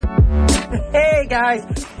Hey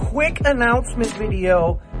guys, quick announcement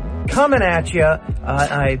video coming at you.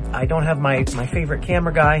 I don't have my favorite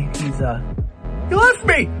camera guy. He left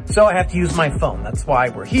me, so I have to use my phone. That's why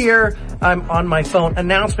we're here. I'm on my phone.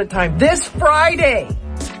 Announcement time. This Friday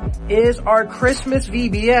is our Christmas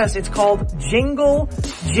VBS. It's called Jingle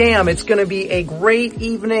Jam. It's going to be a great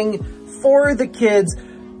evening for the kids.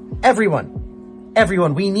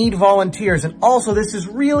 Everyone, we need volunteers. And also, this is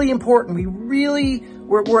really important.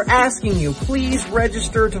 We're asking you, please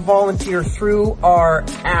register to volunteer through our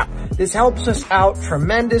app. This helps us out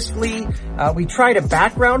tremendously. We try to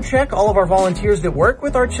background check all of our volunteers that work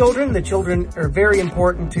with our children. The children are very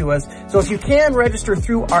important to us. So if you can register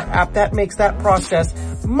through our app, that makes that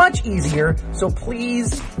process much easier. So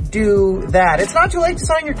please do that. It's not too late to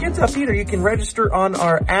sign your kids up either. You can register on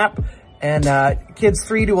our app. And kids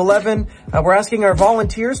 3 to 11, we're asking our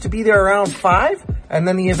volunteers to be there around 5. And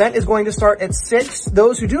then the event is going to start at 6.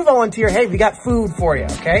 Those who do volunteer, hey, we got food for you,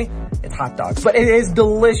 okay? It's hot dogs, but it is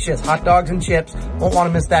delicious. Hot dogs and chips. Won't want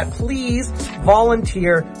to miss that. Please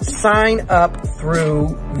volunteer. Sign up through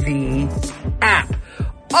the app.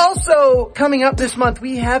 Also, coming up this month,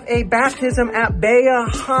 we have a baptism at Bea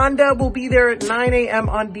Honda. We'll be there at 9 a.m.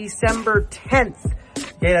 on December 10th.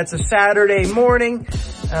 Okay, that's a Saturday morning.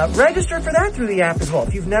 Register for that through the app as well.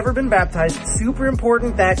 If you've never been baptized, it's super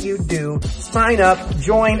important that you do. Sign up,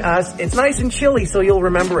 join us. It's nice and chilly, so you'll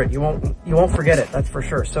remember it. You won't forget it, that's for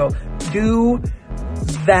sure. So do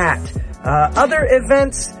that. Other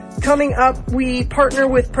events coming up, we partner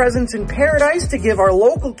with Presents in Paradise to give our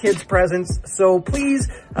local kids presents. So please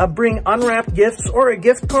bring unwrapped gifts or a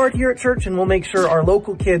gift card here at church, and we'll make sure our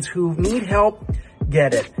local kids who need help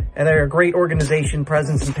get it. And they're a great organization,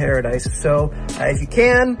 Presents in Paradise. So if you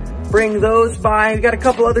can, bring those by. We got a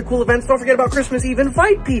couple other cool events. Don't forget about Christmas Eve.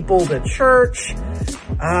 Invite people to church.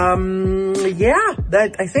 I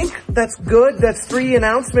think that's good. That's 3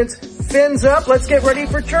 announcements. Fins up. Let's get ready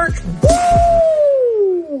for church.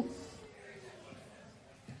 Woo!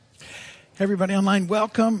 Hey everybody online,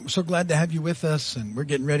 welcome. So glad to have you with us, and we're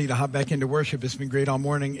getting ready to hop back into worship. It's been great all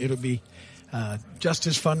morning. It'll be just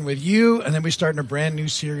as fun with you. And then we're starting a brand new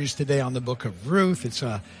series today on the book of Ruth. It's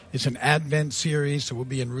an Advent series, so we'll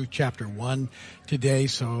be in Ruth chapter 1 today.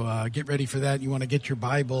 So get ready for that. You want to get your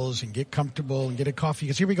Bibles and get comfortable and get a coffee,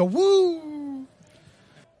 because here we go. Woo!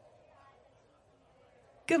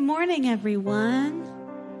 Good morning, everyone.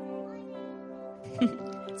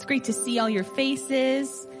 It's great to see all your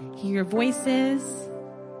faces, hear your voices.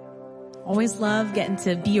 Always love getting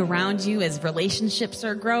to be around you as relationships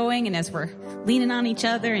are growing and as we're leaning on each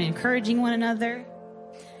other and encouraging one another.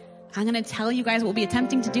 I'm going to tell you guys what we'll be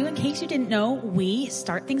attempting to do. In case you didn't know, we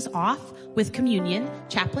start things off with communion.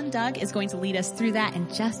 Chaplain Doug is going to lead us through that in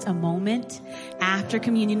just a moment. After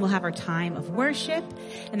communion, we'll have our time of worship.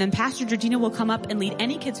 And then Pastor Georgina will come up and lead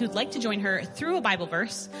any kids who'd like to join her through a Bible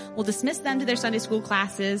verse. We'll dismiss them to their Sunday school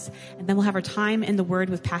classes. And then we'll have our time in the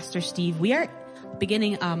Word with Pastor Steve. We are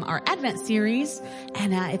beginning our Advent series,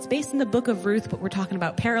 and it's based in the book of Ruth, but we're talking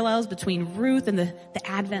about parallels between Ruth and the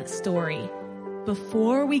Advent story.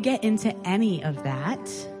 Before we get into any of that,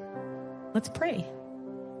 let's pray.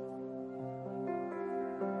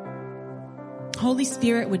 Holy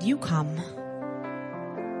Spirit, would you come?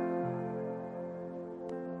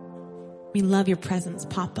 We love your presence,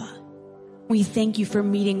 Papa. We thank you for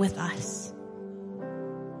meeting with us.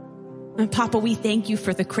 And Papa, we thank you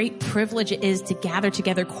for the great privilege it is to gather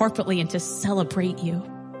together corporately and to celebrate you.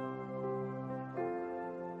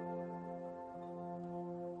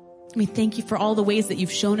 We thank you for all the ways that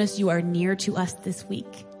you've shown us you are near to us this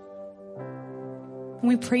week. And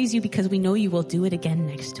we praise you because we know you will do it again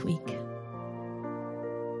next week.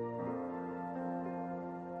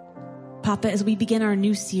 Papa, as we begin our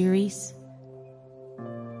new series,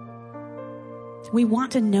 we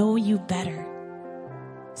want to know you better.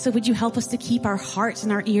 So would you help us to keep our hearts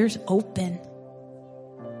and our ears open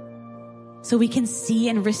so we can see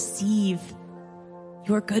and receive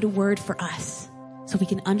your good word for us, so we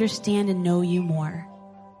can understand and know you more.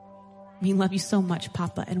 We love you so much,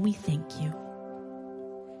 Papa, and we thank you.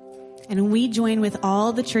 And we join with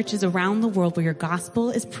all the churches around the world where your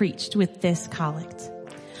gospel is preached with this collect.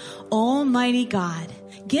 Almighty God,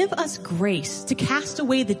 give us grace to cast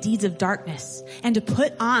away the deeds of darkness and to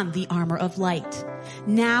put on the armor of light.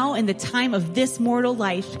 Now in the time of this mortal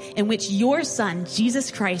life in which your Son, Jesus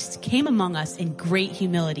Christ, came among us in great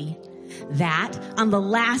humility, that on the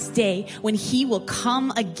last day when he will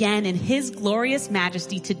come again in his glorious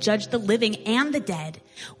majesty to judge the living and the dead,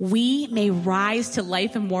 we may rise to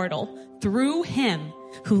life immortal through him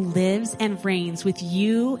who lives and reigns with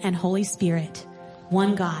you and Holy Spirit,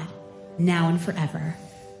 one God, now and forever.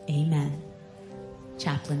 Amen.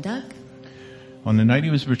 Chaplain Doug. On the night he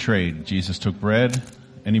was betrayed, Jesus took bread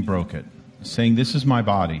and he broke it, saying, "This is my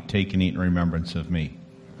body, take and eat in remembrance of me."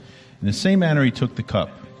 In the same manner he took the cup.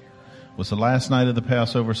 It was the last night of the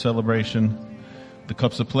Passover celebration. The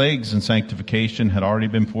cups of plagues and sanctification had already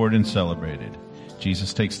been poured and celebrated.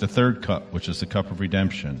 Jesus takes the third cup, which is the cup of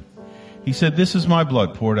redemption. He said, "This is my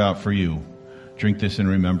blood poured out for you. Drink this in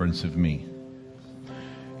remembrance of me."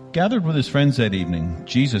 Gathered with his friends that evening,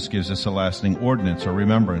 Jesus gives us a lasting ordinance or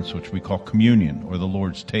remembrance, which we call communion, or the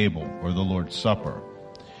Lord's table, or the Lord's supper.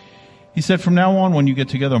 He said, "From now on, when you get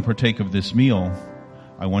together and partake of this meal,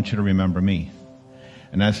 I want you to remember me."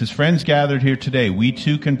 And as his friends gathered here today, we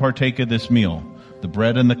too can partake of this meal, the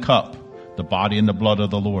bread and the cup, the body and the blood of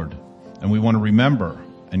the Lord. And we want to remember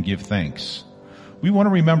and give thanks. We want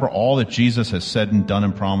to remember all that Jesus has said and done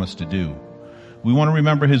and promised to do. We want to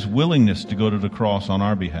remember his willingness to go to the cross on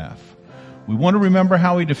our behalf. We want to remember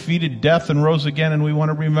how he defeated death and rose again, and we want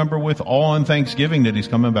to remember with awe and thanksgiving that he's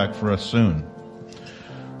coming back for us soon.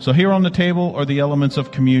 So here on the table are the elements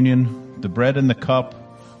of communion, the bread and the cup,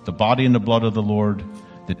 the body and the blood of the Lord.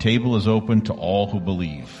 The table is open to all who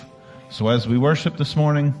believe. So as we worship this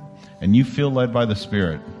morning, and you feel led by the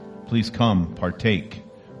Spirit, please come, partake,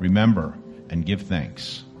 remember, and give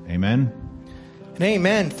thanks. Amen. And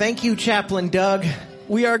amen. Thank you, Chaplain Doug.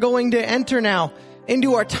 We are going to enter now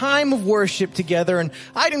into our time of worship together, and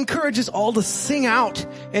I'd encourage us all to sing out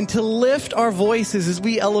and to lift our voices as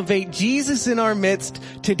we elevate Jesus in our midst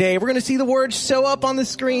today. We're going to see the words show up on the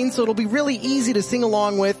screen, so it'll be really easy to sing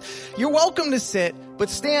along with. You're welcome to sit, but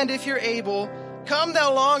stand if you're able. Come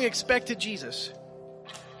thou long expected Jesus.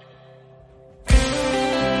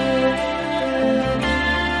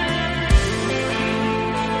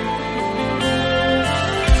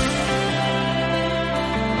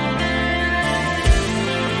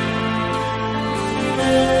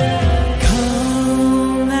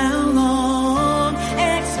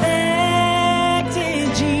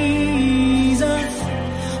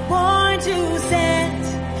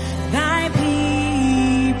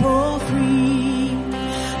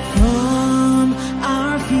 From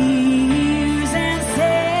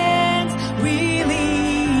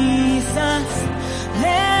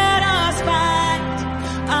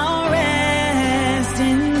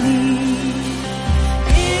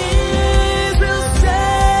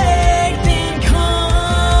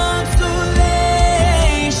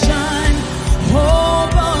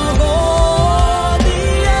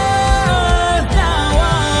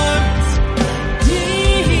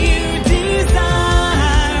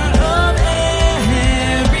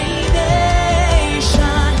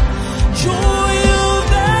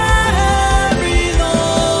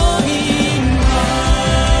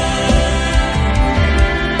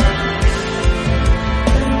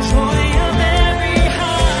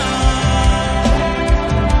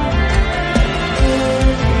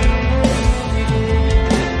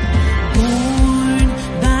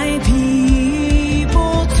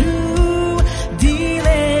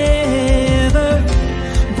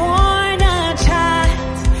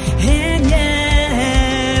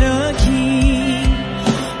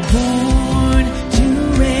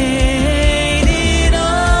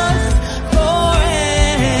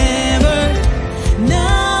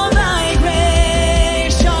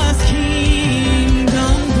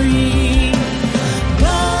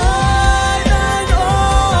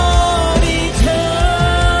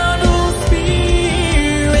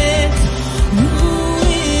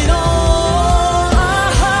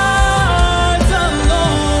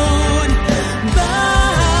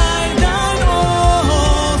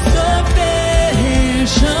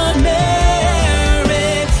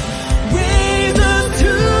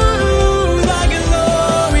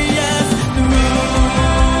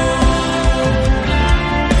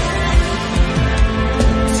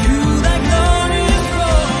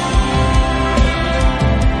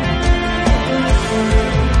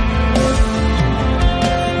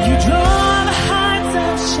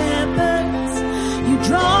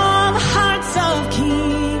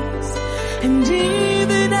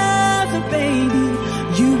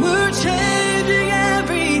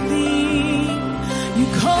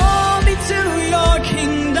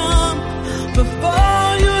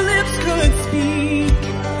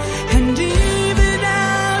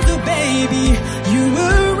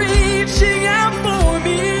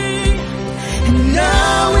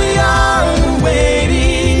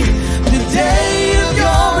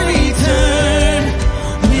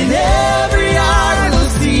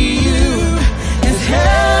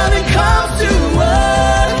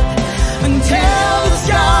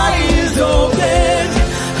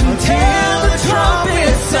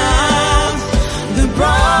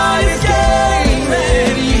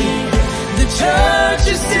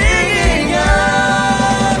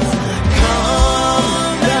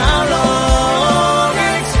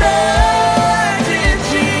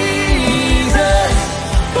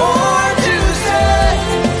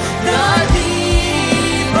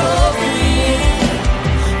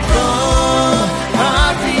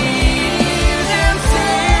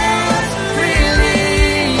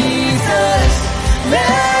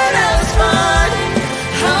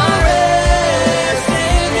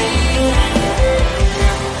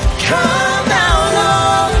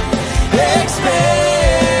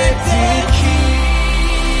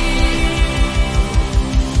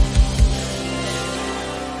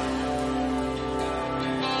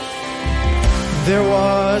There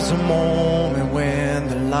was a moment when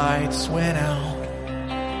the lights went out,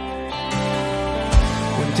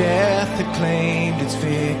 when death had claimed its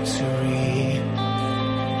victory.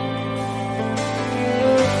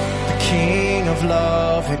 The King of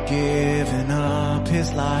Love had given up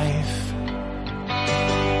his life,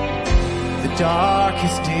 the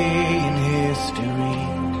darkest day in history.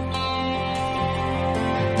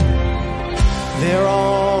 There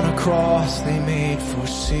on a cross they made for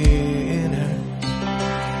sinners.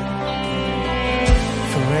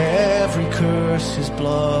 For every curse his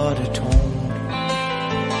blood atoned.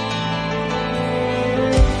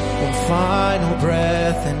 One final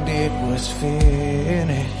breath and it was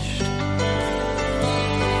finished.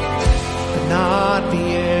 But not the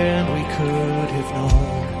end we could have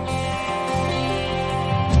known.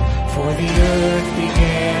 For the earth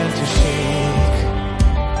began to shake,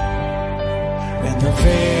 and the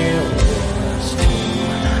veil was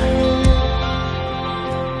torn.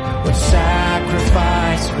 When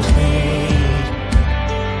sacrifice was made,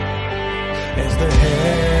 as the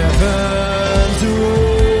heavens roar.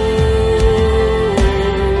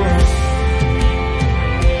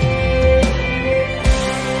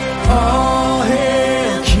 All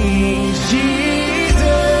hail King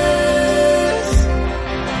Jesus.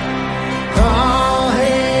 All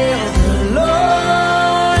hail the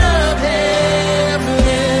Lord of heaven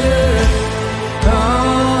and earth.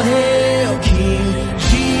 All hail King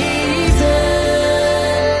Jesus.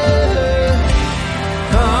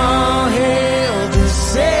 All hail the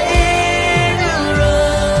Savior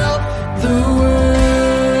of the world.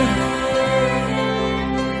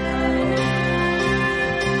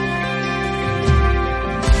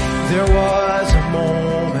 There was a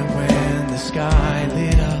moment when the sky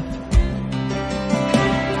lit up,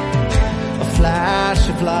 a flash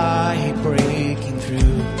of light breaking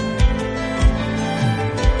through.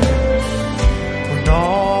 When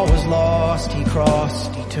all was lost, he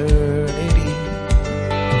crossed eternity.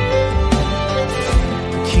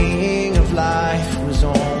 The King of Life was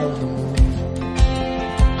on the move.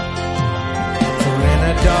 For in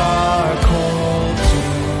a dark, cold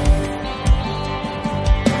tomb,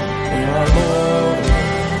 where our Lord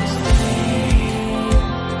was laid,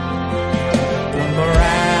 one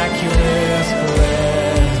miraculous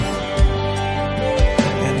breath,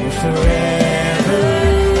 and we're forever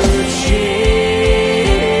changed.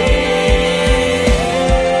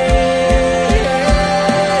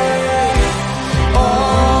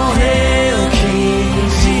 All hail King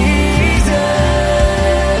Jesus.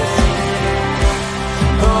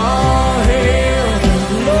 All hail the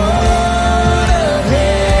Lord of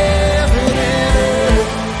heaven and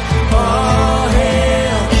earth. All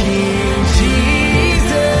hail King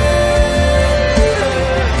Jesus.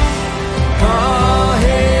 All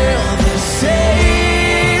hail the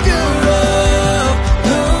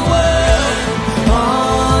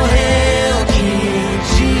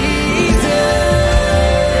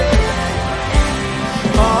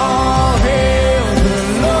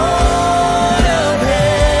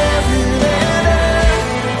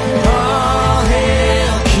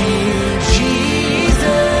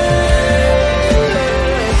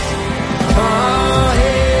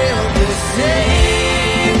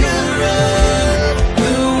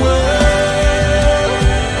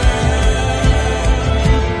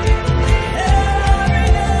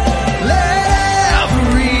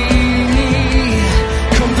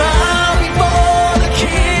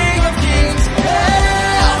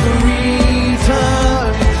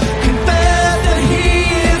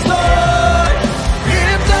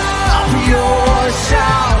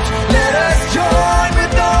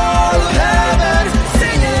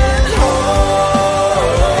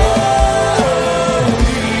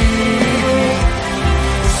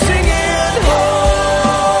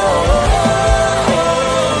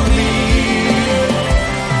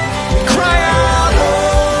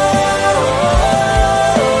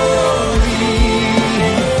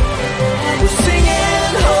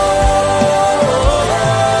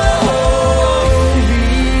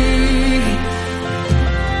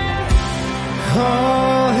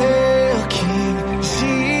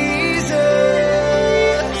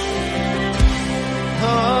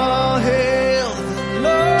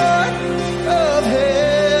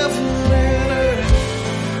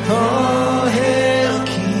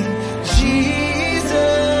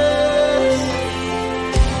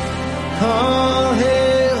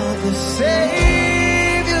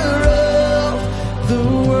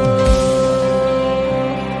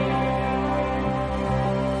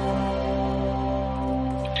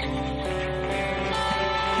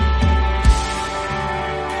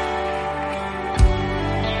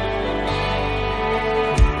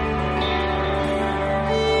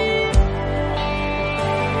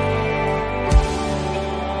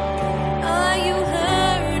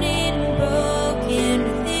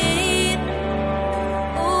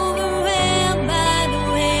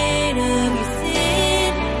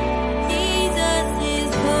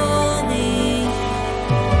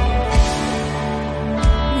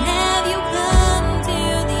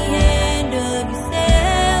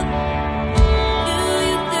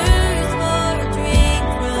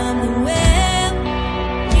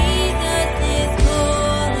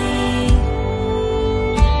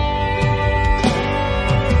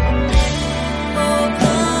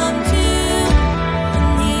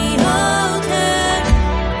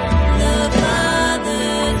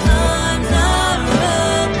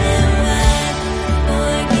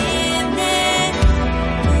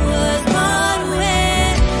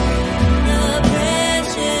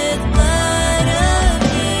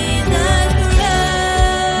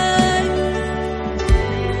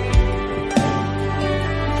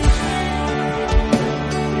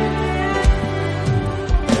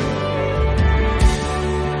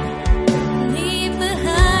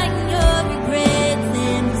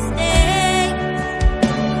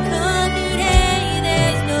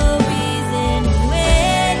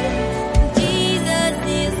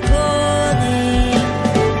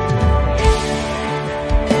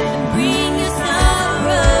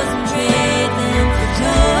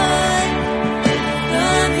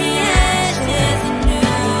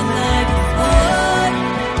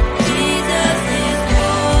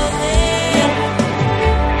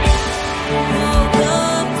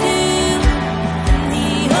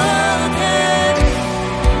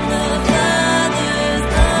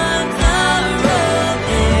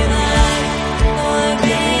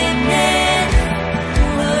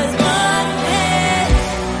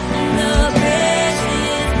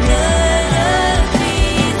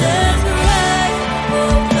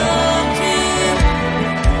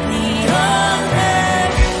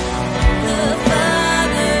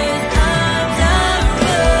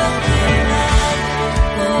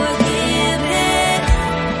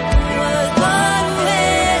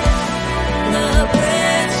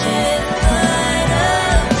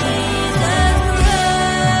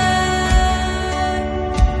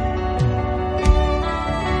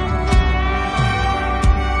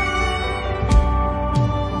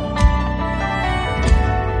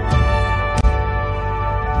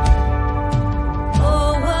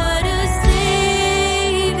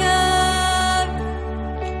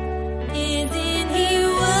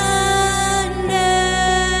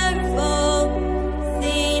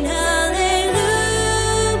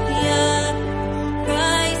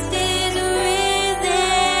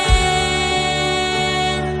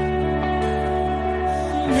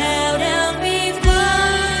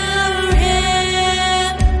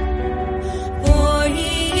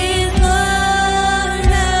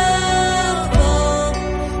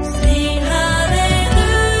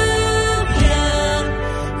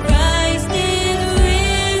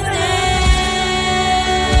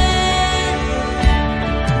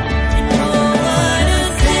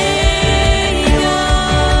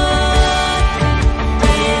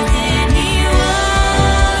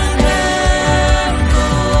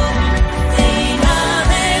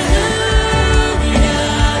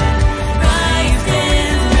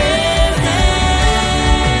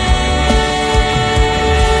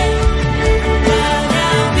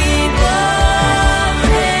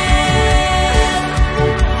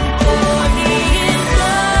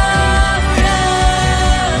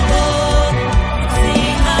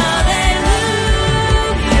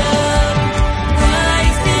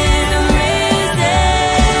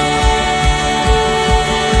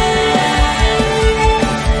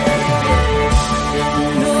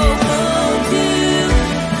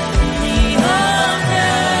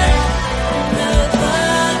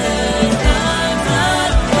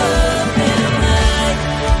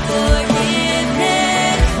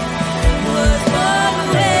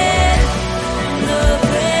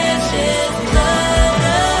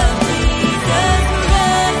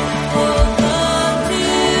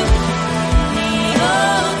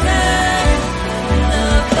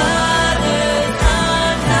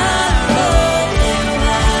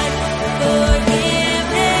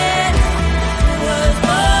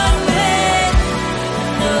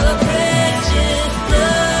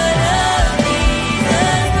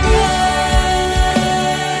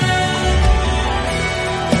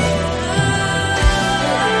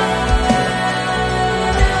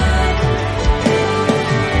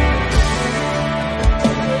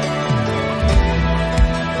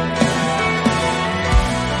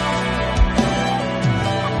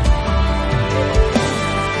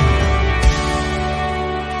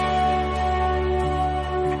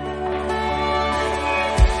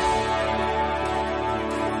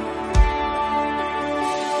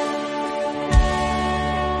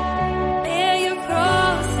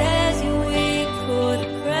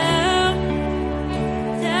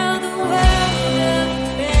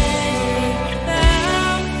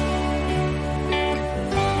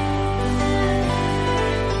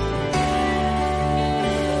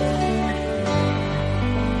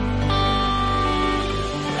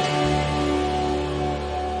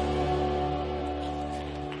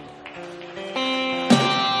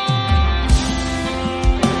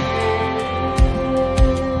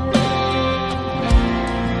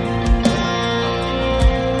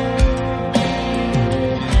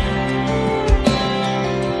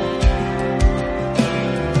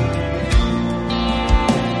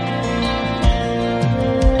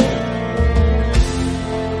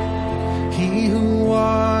He who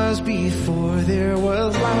was before there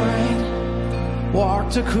was light,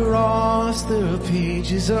 walked across the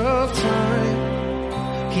pages of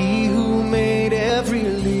time. He who made every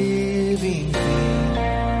living thing,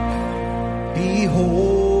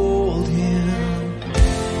 behold him.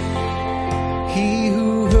 He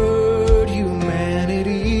who heard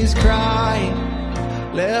humanity's cry,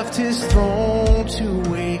 left his throne to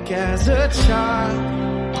wake as a child.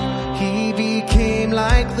 He became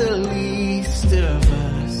like the least of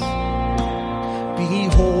us,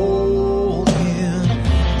 behold him.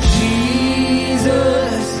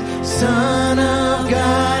 Jesus, Son of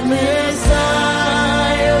God,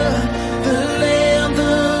 Messiah, the Lamb,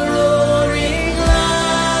 the roaring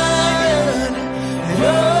Lion. And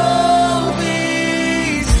oh,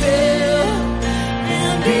 be still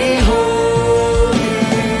and behold him.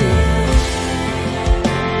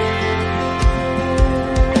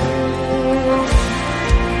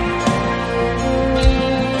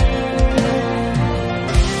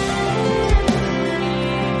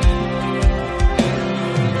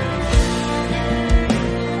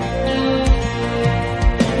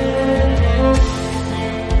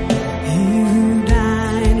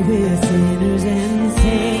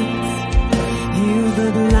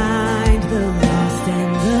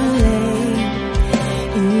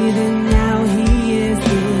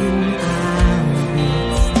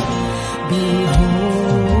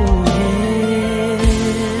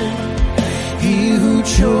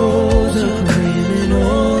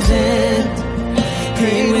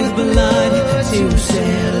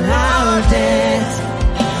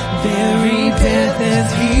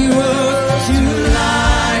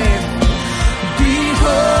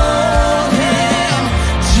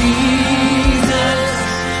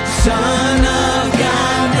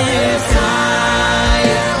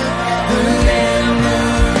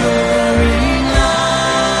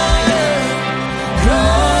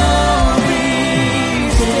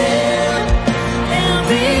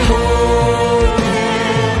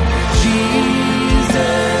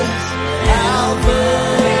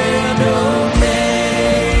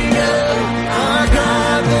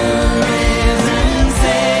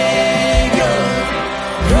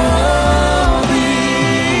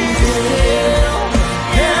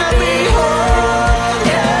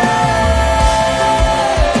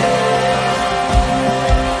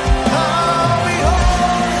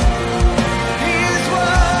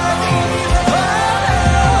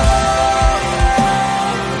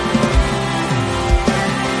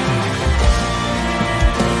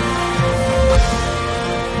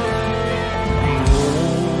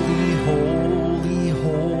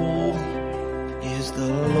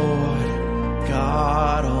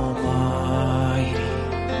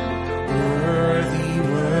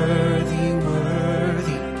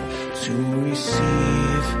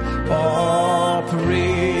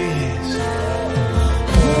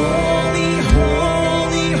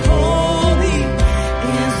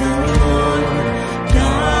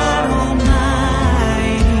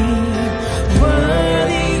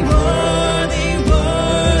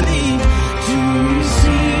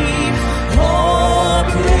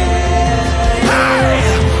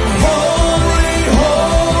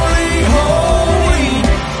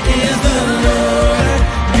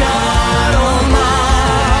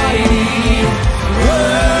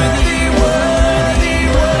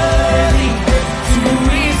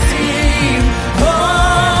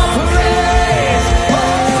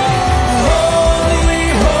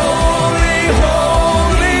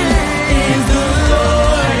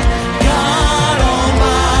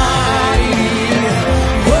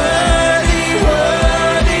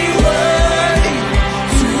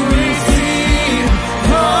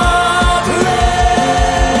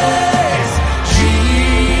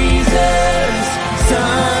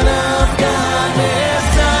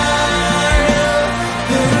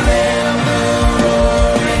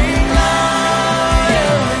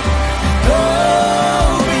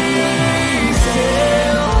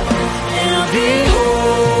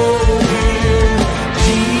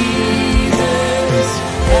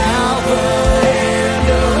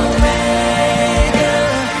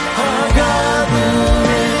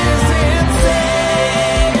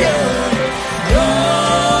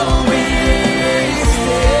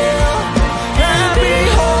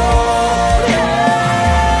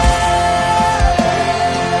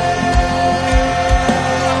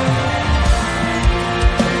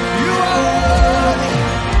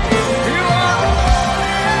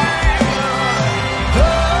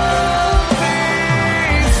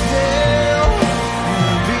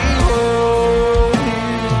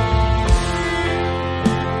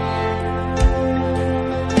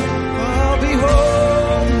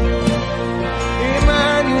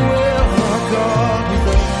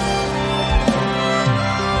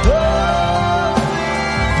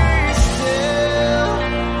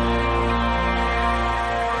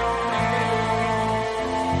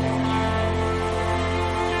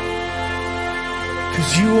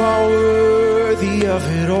 'cause you are worthy of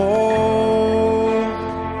it all.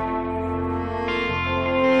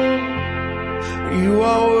 You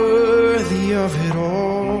are worthy of it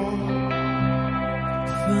all.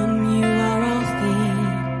 From you are all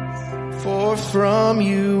things. For from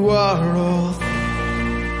you are all things.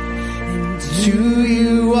 To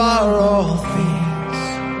you are all things.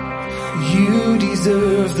 You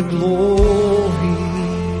deserve the glory.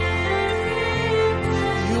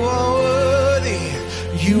 You are worthy.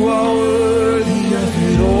 You are worthy of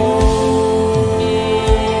it all.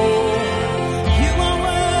 You are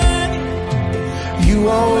worthy. You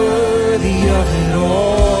are worthy of it all.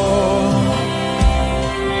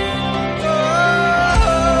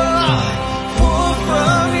 For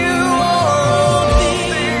from you are all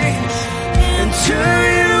things, and to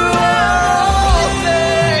you are all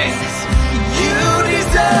things. You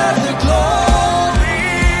deserve the glory.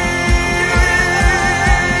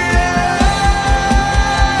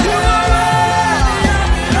 You are worthy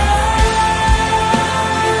of it all.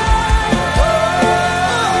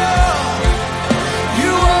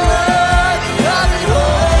 You are worthy of it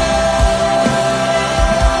all.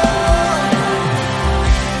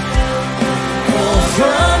 For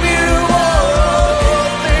from you are all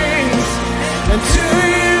things, and to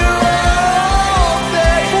you are all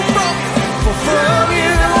things. For from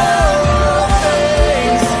you are all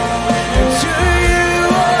things, and to you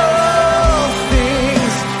are all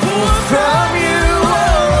things. For from you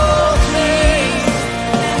are all things,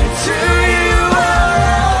 and to you are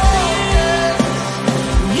all things.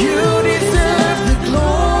 You deserve the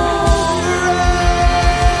glory.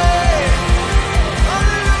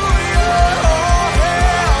 Hallelujah. Oh,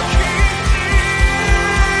 hail King Jesus.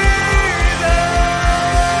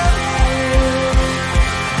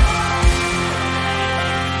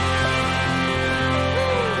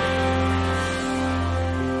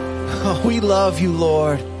 Oh, we love you,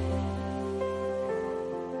 Lord.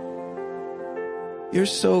 You're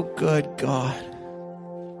so good, God.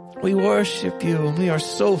 We worship you, and we are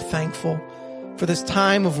so thankful for this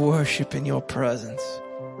time of worship in your presence.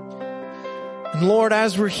 And Lord,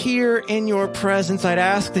 as we're here in your presence, I'd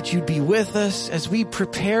ask that you'd be with us as we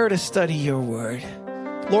prepare to study your word.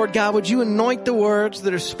 Lord God, would you anoint the words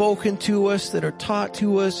that are spoken to us, that are taught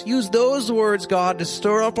to us? Use those words, God, to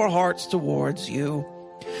stir up our hearts towards you.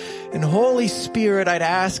 And Holy Spirit, I'd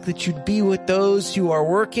ask that you'd be with those who are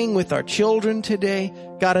working with our children today.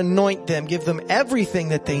 God, anoint them. Give them everything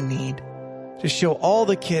that they need to show all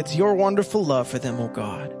the kids your wonderful love for them, oh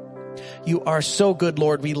God. You are so good,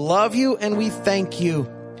 Lord. We love you and we thank you.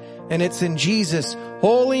 And it's in Jesus'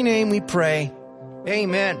 holy name we pray.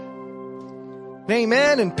 Amen.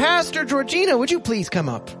 Amen. And Pastor Georgina, would you please come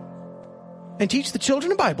up and teach the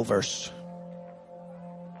children a Bible verse?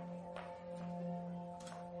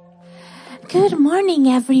 Good morning,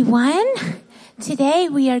 everyone. Today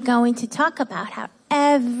we are going to talk about how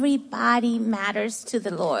everybody matters to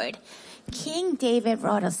the Lord. King David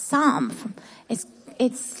wrote a psalm. It's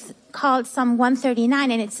called Psalm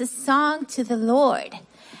 139, and it's a song to the Lord.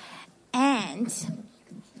 And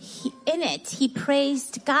in it, he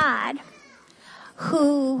praised God,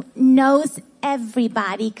 who knows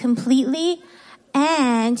everybody completely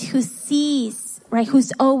and who sees, right,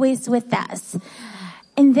 who's always with us.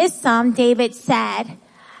 In this psalm, David said,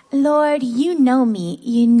 Lord, you know me.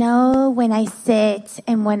 You know when I sit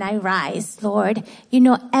and when I rise, Lord. You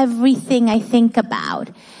know everything I think about.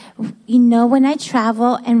 You know when I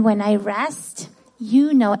travel and when I rest.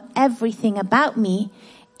 You know everything about me.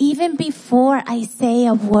 Even before I say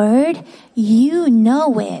a word, you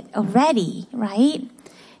know it already, right?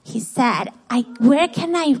 He said, where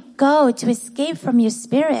can I go to escape from your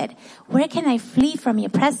spirit? Where can I flee from your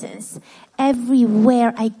presence?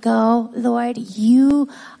 Everywhere I go, Lord, you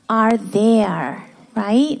are there,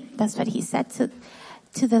 right? That's what he said to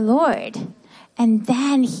the Lord. And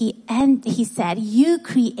then he said, you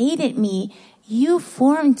created me. You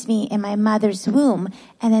formed me in my mother's womb.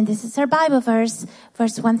 And then this is our Bible verse,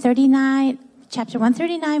 chapter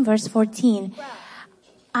 139, verse 14.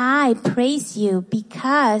 I praise you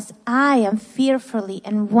because I am fearfully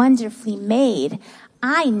and wonderfully made.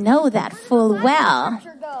 I know that full well.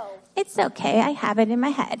 It's okay. I have it in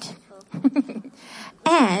my head.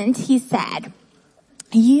 And he said,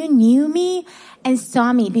 you knew me and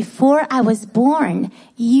saw me before I was born.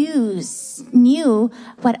 You knew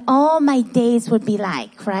what all my days would be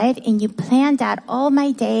like, right? And you planned out all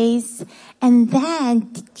my days. And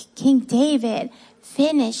then King David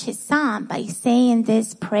finished his psalm by saying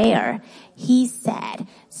this prayer. He said,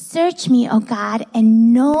 search me, O God,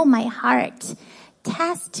 and know my heart.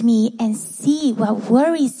 Test me and see what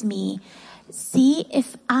worries me. see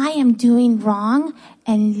if I am doing wrong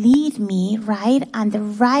and lead me, right, on the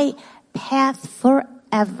right path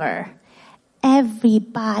forever.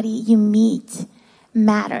 Everybody you meet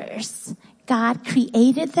matters. God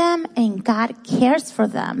created them and God cares for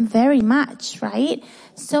them very much, right?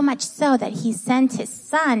 So much so that he sent his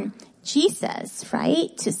son, Jesus,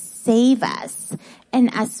 right, to save us.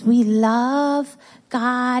 And as we love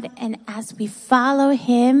God and as we follow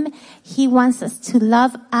him, he wants us to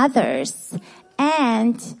love others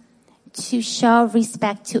and to show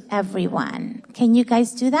respect to everyone. Can you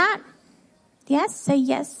guys do that? Yes? Say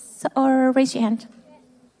yes or raise your hand.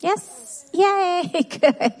 Yes? Yay!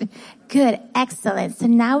 Good. Good. Excellent. So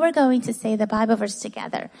now we're going to say the Bible verse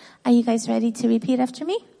together. Are you guys ready to repeat after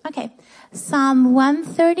me? Okay. Psalm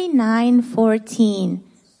 139:14. Psalm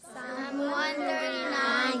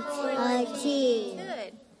 139:14.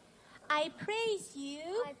 Good. I praise you.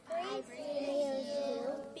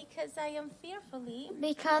 Because I am fearfully.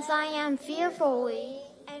 Because I am fearfully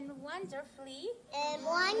And wonderfully.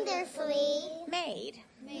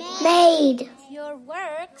 Made. Your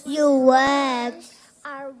works. Your works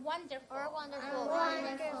Are wonderful.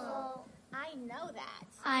 wonderful. I know that.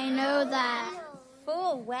 I know that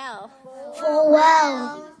Full well. full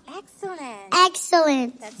well. Excellent.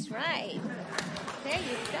 Excellent. That's right. There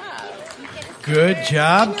you go. You get a Good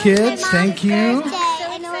job, kids. Thank you. so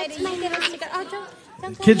excited. You get a sticker. Oh,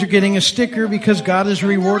 don't go Kids are getting a sticker because God is a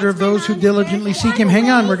rewarder of those who diligently seek him. Hang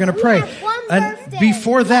on, we're going to pray. And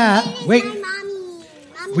before that, wait,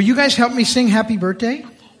 will you guys help me sing happy birthday?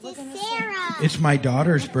 It's my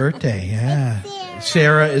daughter's birthday, yeah.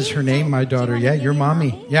 Sarah is her name, my daughter. Yeah, your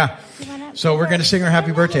mommy. Yeah. So we're going to sing her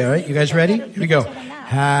happy birthday, all right? You guys ready? Here we go.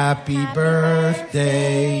 Happy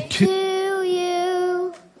birthday to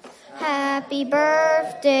you. Happy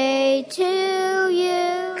birthday to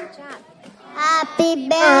you. Happy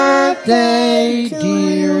birthday,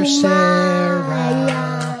 dear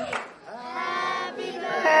Sarah. Happy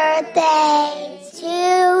birthday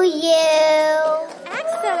to you.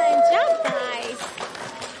 Excellent job, guys.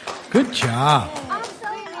 Good job.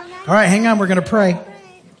 All right, hang on. We're going to pray.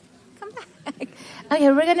 Come back.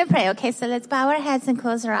 Okay, we're going to pray. Okay, so let's bow our heads and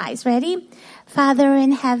close our eyes. Ready? Father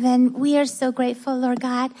in heaven, we are so grateful, Lord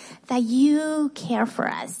God, that you care for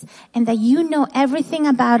us and that you know everything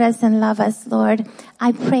about us and love us, Lord.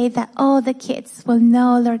 I pray that all the kids will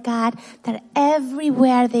know, Lord God, that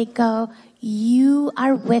everywhere they go, you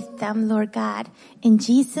are with them, Lord God. In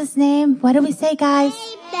Jesus' name, what do we say, guys?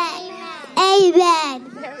 Amen.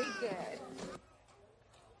 Very good.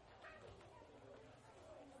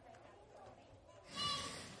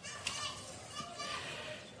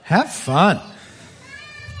 Have fun.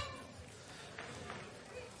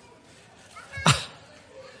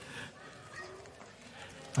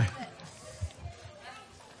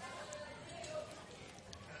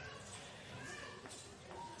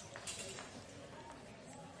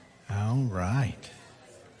 All right.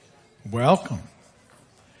 Welcome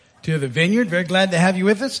to the Vineyard. Very glad to have you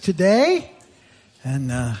with us today.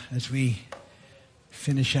 And as we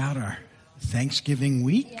finish out our Thanksgiving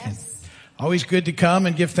week. Yes. And always good to come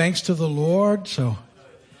and give thanks to the Lord. So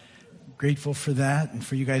grateful for that and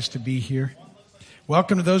for you guys to be here.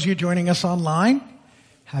 Welcome to those of you joining us online.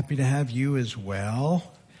 Happy to have you as well.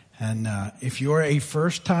 And if you're a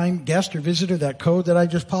first-time guest or visitor, that code that I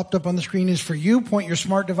just popped up on the screen is for you. Point your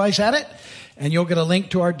smart device at it, and you'll get a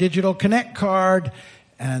link to our digital Connect card.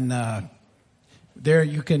 And there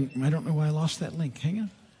you can, I don't know why I lost that link. Hang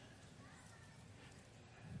on.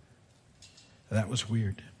 That was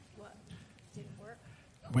weird. What? Didn't work?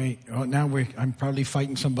 Wait, oh, now I'm probably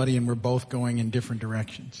fighting somebody and we're both going in different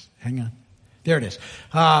directions. Hang on. There it is.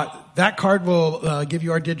 That card will give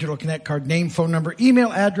you our digital Connect card, name, phone number,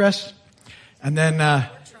 email address. And then,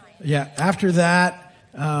 after that,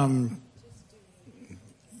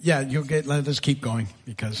 you'll get, let us keep going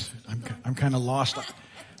because I'm kind of lost.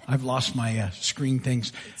 I've lost my screen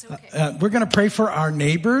things. It's okay. We're going to pray for our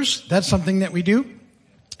neighbors. That's something that we do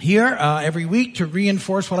here every week to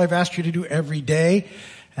reinforce what I've asked you to do every day.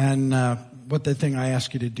 And what the thing I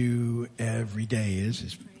ask you to do every day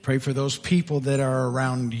is pray for those people that are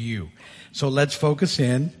around you. So let's focus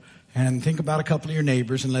in and think about a couple of your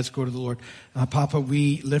neighbors and let's go to the Lord. Papa,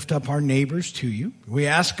 we lift up our neighbors to you. We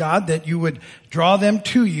ask God that you would draw them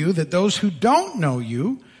to you, that those who don't know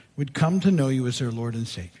you would come to know you as their Lord and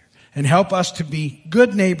Savior. And help us to be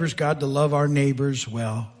good neighbors, God, to love our neighbors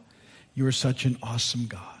well. You are such an awesome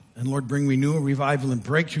God. And Lord, bring renewal, revival, and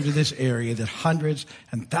breakthrough to this area that hundreds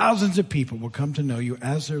and thousands of people will come to know you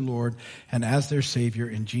as their Lord and as their Savior.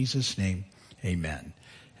 In Jesus' name, amen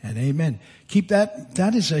and amen. Keep that.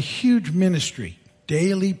 That is a huge ministry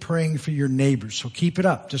daily praying for your neighbors. So keep it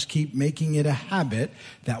up. Just keep making it a habit.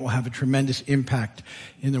 That will have a tremendous impact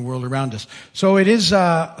in the world around us. So it is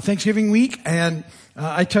Thanksgiving week, and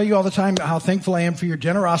I tell you all the time how thankful I am for your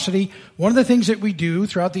generosity. One of the things that we do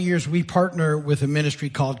throughout the years, we partner with a ministry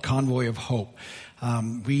called Convoy of Hope.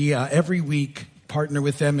 We every week partner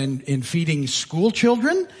with them in feeding school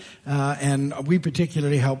children, and we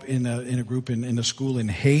particularly help in a group in a school in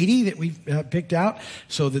Haiti that we've picked out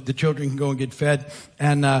so that the children can go and get fed.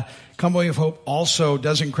 And Convoy of Hope also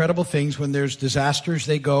does incredible things when there's disasters.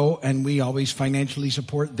 They go, and we always financially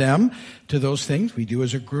support them to those things. We do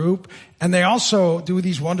as a group. And they also do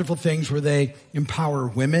these wonderful things where they empower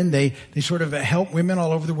women. They sort of help women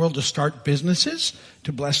all over the world to start businesses,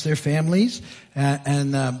 to bless their families.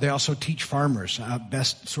 And they also teach farmers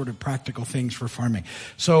best sort of practical things for farming.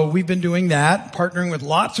 So we've been doing that, partnering with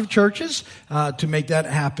lots of churches to make that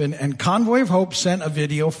happen. And Convoy of Hope sent a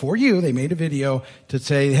video for you. They made a video to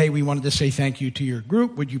say, hey, we wanted to say thank you to your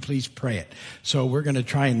group. Would you please pray it? So we're going to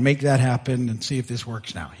try and make that happen and see if this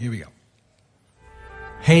works now. Here we go.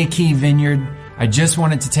 Hey, Key Vineyard. I just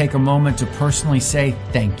wanted to take a moment to personally say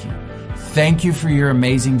thank you. Thank you for your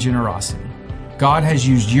amazing generosity. God has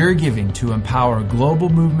used your giving to empower a global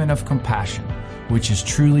movement of compassion, which has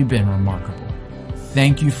truly been remarkable.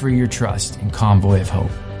 Thank you for your trust in Convoy of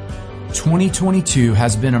Hope. 2022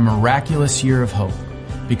 has been a miraculous year of hope.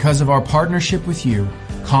 Because of our partnership with you,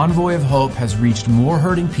 Convoy of Hope has reached more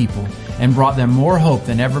hurting people and brought them more hope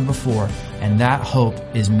than ever before, and that hope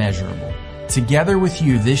is measurable. Together with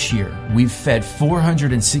you this year, we've fed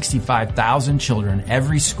 465,000 children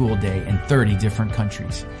every school day in 30 different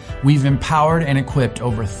countries. We've empowered and equipped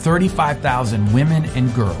over 35,000 women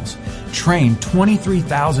and girls, trained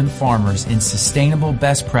 23,000 farmers in sustainable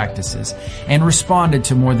best practices, and responded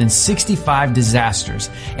to more than 65 disasters.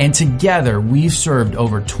 And together, we've served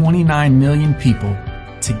over 29 million people.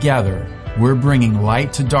 Together, we're bringing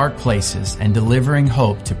light to dark places and delivering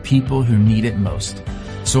hope to people who need it most.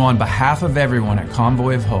 So on behalf of everyone at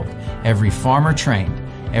Convoy of Hope, every farmer trained,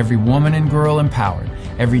 every woman and girl empowered,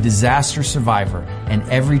 every disaster survivor, and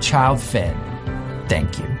every child fed,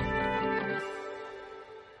 thank you.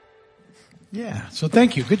 Yeah, so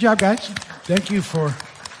thank you. Good job, guys. Thank you for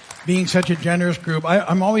being such a generous group.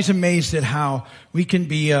 I'm always amazed at how we can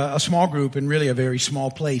be a small group in really a very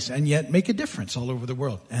small place and yet make a difference all over the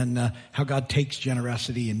world, and how God takes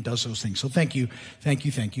generosity and does those things. So thank you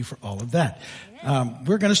for all of that.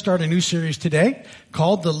 We're going to start a new series today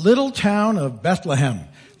called The Little Town of Bethlehem.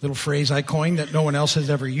 Little phrase I coined that no one else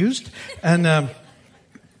has ever used. And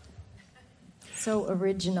so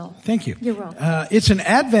original. Thank you. You're welcome. It's an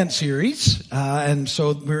Advent series, and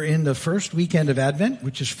so we're in the first weekend of Advent,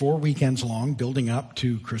 which is 4 weekends long, building up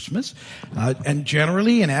to Christmas. And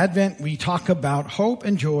generally in Advent, we talk about hope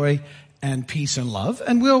and joy and peace and love,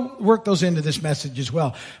 and we'll work those into this message as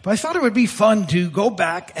well. But I thought it would be fun to go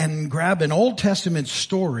back and grab an Old Testament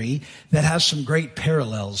story that has some great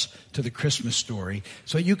parallels to the Christmas story,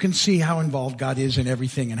 so you can see how involved God is in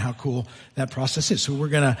everything and how cool that process is. So we're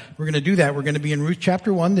gonna do that. We're gonna be in Ruth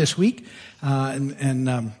chapter 1 this week, and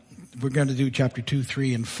we're going to do chapter 2,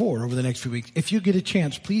 3, and 4 over the next few weeks. If you get a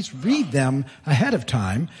chance, please read them ahead of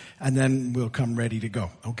time, and then we'll come ready to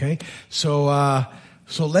go. Okay?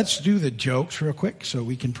 So let's do the jokes real quick so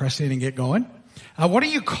we can press in and get going. What do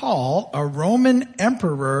you call a Roman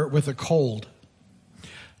emperor with a cold?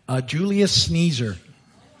 Julius Sneezer.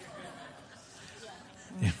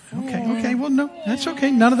 Yeah. Okay. Well, no, that's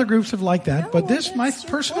okay. None of the groups have liked that. But this, my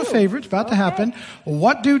personal favorite, is about to happen.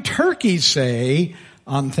 What do turkeys say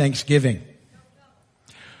on Thanksgiving?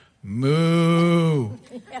 Moo.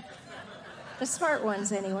 Yeah. The smart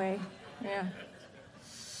ones, anyway. Yeah.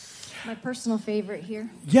 My personal favorite here.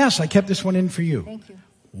 Yes, I kept this one in for you. Thank you.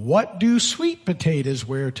 What do sweet potatoes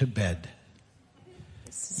wear to bed?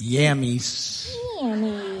 Yammies.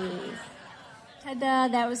 Yammies. Ta-da,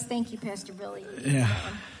 that was, thank you, Pastor Billy. Yeah.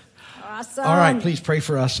 Awesome. All right, please pray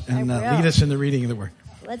for us and lead us in the reading of the Word.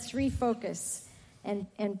 Let's refocus and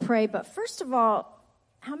pray. But first of all,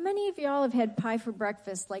 how many of y'all have had pie for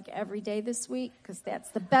breakfast like every day this week? Because that's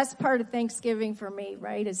the best part of Thanksgiving for me,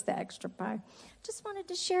 right, is the extra pie. Just wanted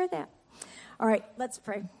to share that. All right, let's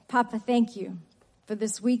pray. Papa, thank you for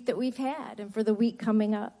this week that we've had and for the week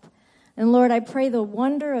coming up. And Lord, I pray the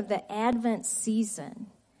wonder of the Advent season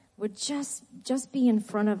would just be in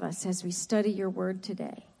front of us as we study your word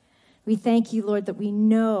today. We thank you, Lord, that we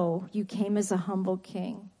know you came as a humble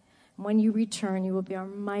king. And when you return, you will be our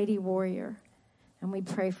mighty warrior. And we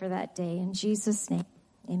pray for that day. In Jesus' name,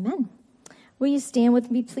 amen. Will you stand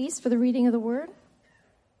with me, please, for the reading of the word?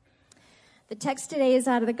 The text today is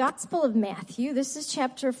out of the Gospel of Matthew. This is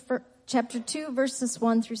chapter chapter 2, verses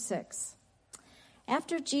 1 through 6.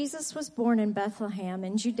 After Jesus was born in Bethlehem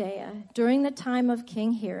in Judea, during the time of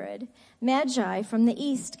King Herod, Magi from the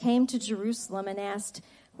east came to Jerusalem and asked,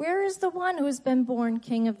 "Where is the one who has been born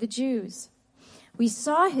King of the Jews? We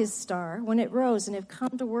saw his star when it rose and have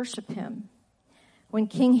come to worship him." When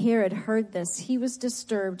King Herod heard this, he was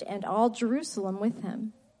disturbed, and all Jerusalem with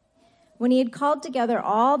him. When he had called together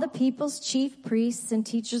all the people's chief priests and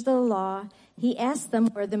teachers of the law, he asked them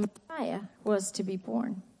where the Messiah was to be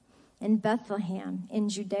born. "In Bethlehem, in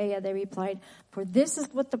Judea," they replied, "for this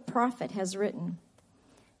is what the prophet has written.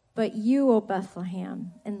 But you, O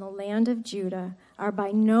Bethlehem, in the land of Judah, are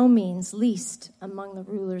by no means least among the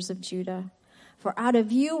rulers of Judah. For out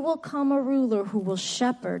of you will come a ruler who will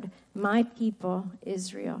shepherd my people,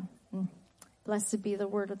 Israel." Blessed be the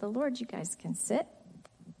word of the Lord. You guys can sit.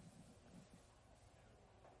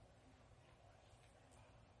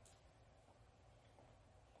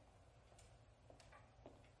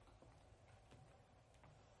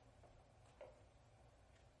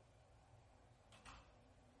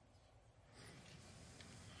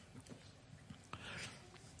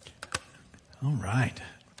 All right.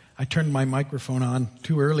 I turned my microphone on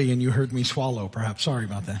too early and you heard me swallow, perhaps. Sorry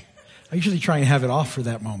about that. I usually try and have it off for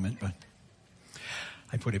that moment, but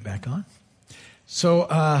I put it back on.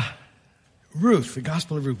 So, Ruth, the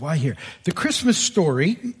Gospel of Ruth, why here? The Christmas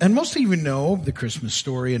story, and most of you know the Christmas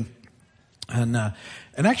story, and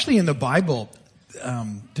actually in the Bible,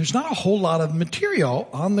 there's not a whole lot of material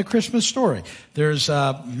on the Christmas story. There's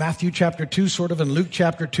Matthew chapter 2, sort of, and Luke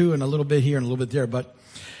chapter 2, and a little bit here and a little bit there, but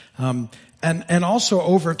and also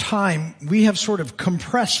over time, we have sort of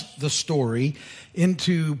compressed the story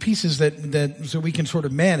into pieces that so we can sort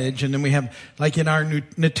of manage. And then we have, like in our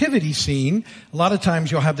nativity scene, a lot of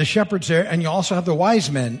times you'll have the shepherds there and you also have the wise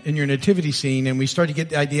men in your nativity scene. And we start to get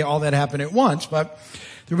the idea all that happened at once. But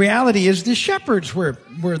the reality is the shepherds were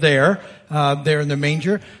there in the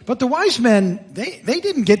manger. But the wise men, they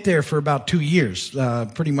didn't get there for about 2 years,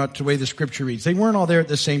 pretty much the way the scripture reads. They weren't all there at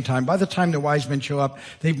the same time. By the time the wise men show up,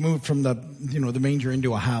 they've moved from the manger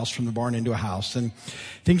into a house, from the barn into a house. And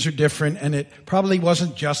things are different. And it probably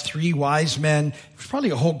wasn't just 3 wise men. It was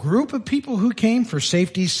probably a whole group of people who came for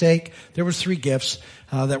safety's sake. There was 3 gifts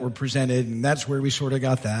that were presented, and that's where we sort of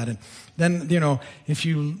got that. And then, if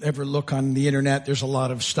you ever look on the internet, there's a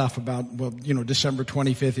lot of stuff about, December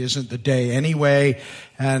 25th isn't the day anyway.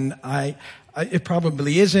 And it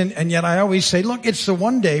probably isn't. And yet I always say, look, it's the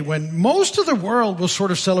one day when most of the world will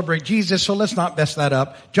sort of celebrate Jesus. So let's not mess that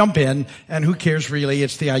up. Jump in. And who cares really?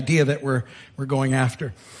 It's the idea that we're going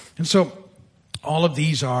after. And so all of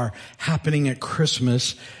these are happening at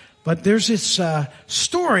Christmas. But there's this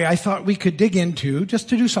story I thought we could dig into just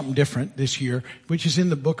to do something different this year, which is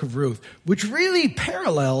in the book of Ruth, which really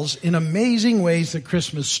parallels in amazing ways the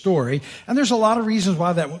Christmas story. And there's a lot of reasons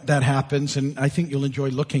why that happens, and I think you'll enjoy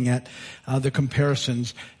looking at the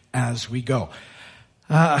comparisons as we go.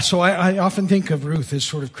 So I often think of Ruth as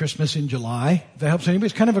sort of Christmas in July. If that helps anybody,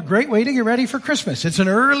 it's kind of a great way to get ready for Christmas. It's an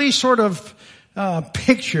early sort of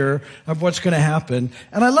picture of what's going to happen.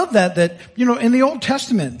 And I love that, in the Old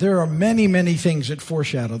Testament, there are many, many things that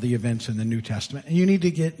foreshadow the events in the New Testament. And you need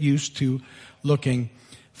to get used to looking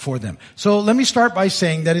for them. So let me start by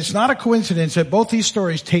saying that it's not a coincidence that both these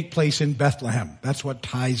stories take place in Bethlehem. That's what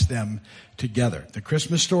ties them together. The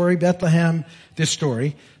Christmas story, Bethlehem, this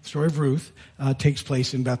story, the story of Ruth, takes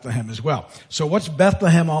place in Bethlehem as well. So what's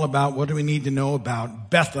Bethlehem all about? What do we need to know about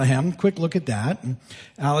Bethlehem? Quick look at that. And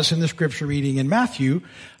Alice, in the scripture reading in Matthew,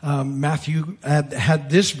 Matthew had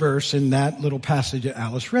this verse in that little passage that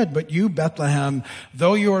Alice read. "But you, Bethlehem,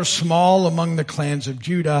 though you are small among the clans of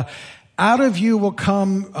Judah, out of you will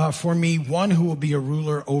come for me one who will be a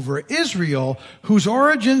ruler over Israel, whose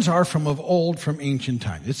origins are from of old, from ancient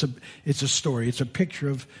times." It's a story. It's a picture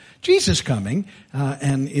of Jesus coming,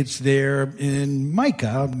 and it's there in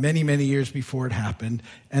Micah many, many years before it happened,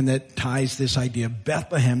 and that ties this idea of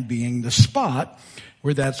Bethlehem being the spot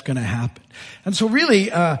where that's going to happen. And so really,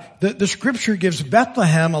 the scripture gives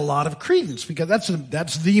Bethlehem a lot of credence, because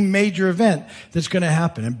that's the major event that's going to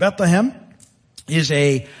happen. And Bethlehem is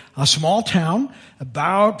a small town,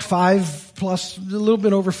 about a little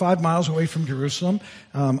bit over 5 miles away from Jerusalem.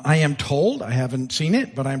 I am told, I haven't seen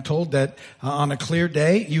it, but I'm told that on a clear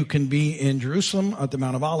day, you can be in Jerusalem at the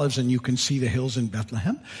Mount of Olives and you can see the hills in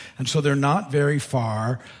Bethlehem. And so they're not very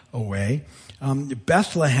far away.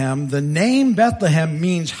 Bethlehem, the name Bethlehem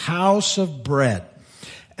means house of bread.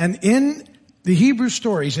 And in the Hebrew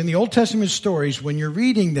stories, in the Old Testament stories, when you're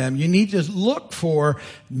reading them, you need to look for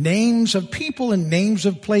names of people and names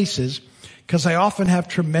of places, because they often have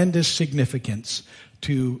tremendous significance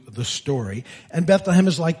to the story. And Bethlehem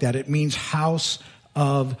is like that. It means house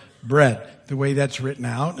of bread, the way that's written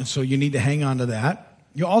out. And so you need to hang on to that.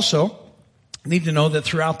 You also need to know that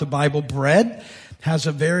throughout the Bible, bread has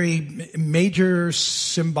a very major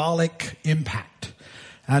symbolic impact.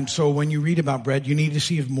 And so when you read about bread, you need to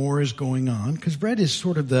see if more is going on, because bread is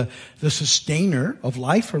sort of the sustainer of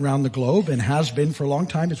life around the globe and has been for a long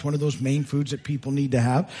time. It's one of those main foods that people need to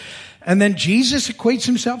have. And then Jesus equates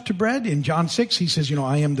himself to bread. In John 6, he says,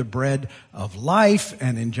 I am the bread of life.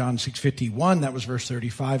 And in John 6:51, that was verse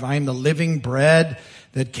 35, I am the living bread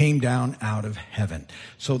that came down out of heaven.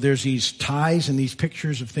 So there's these ties and these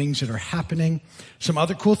pictures of things that are happening. Some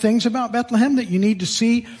other cool things about Bethlehem that you need to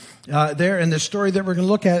see there in the story that we're going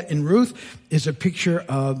to look at in Ruth is a picture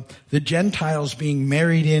of the Gentiles being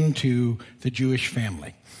married into the Jewish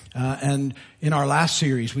family. And in our last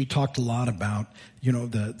series, we talked a lot about,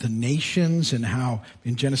 the nations and how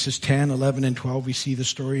in Genesis 10, 11, and 12, we see the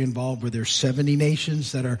story involved where there's 70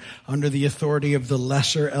 nations that are under the authority of the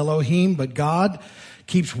lesser Elohim, but God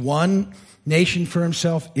keeps one nation for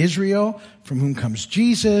himself, Israel, from whom comes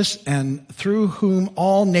Jesus, and through whom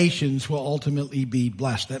all nations will ultimately be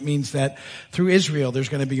blessed. That means that through Israel, there's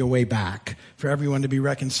going to be a way back for everyone to be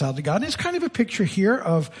reconciled to God. And it's kind of a picture here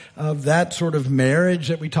of that sort of marriage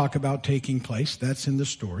that we talk about taking place. That's in the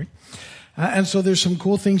story. And so there's some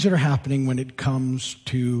cool things that are happening when it comes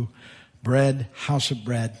to bread, house of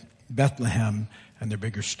bread, Bethlehem, and their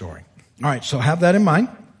bigger story. All right, so have that in mind,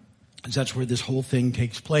 because that's where this whole thing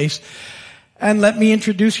takes place. And let me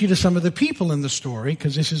introduce you to some of the people in the story,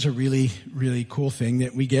 because this is a really, really cool thing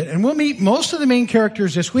that we get. And we'll meet most of the main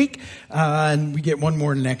characters this week, and we get one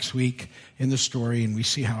more next week in the story, and we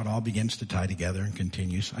see how it all begins to tie together and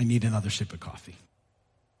continues. I need another sip of coffee.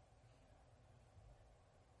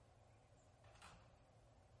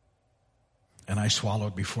 And I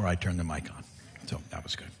swallowed before I turned the mic on. So that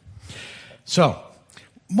was good. So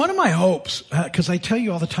one of my hopes, because I tell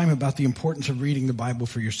you all the time about the importance of reading the Bible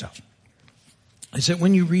for yourself, is that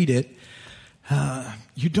when you read it,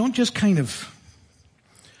 you don't just kind of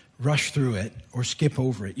rush through it or skip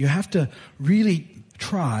over it. You have to really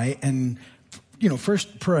try and,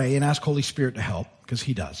 first pray and ask Holy Spirit to help, because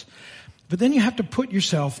he does. But then you have to put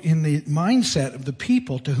yourself in the mindset of the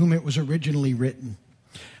people to whom it was originally written.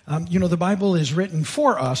 The Bible is written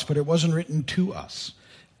for us, but it wasn't written to us.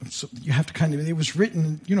 So you have to it was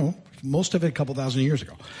written, most of it a couple thousand years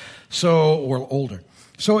ago. Or older.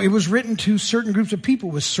 So it was written to certain groups of people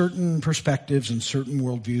with certain perspectives and certain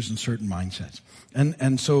worldviews and certain mindsets.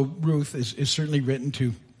 And so Ruth is certainly written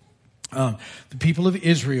to the people of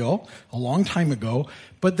Israel a long time ago,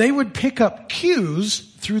 but they would pick up cues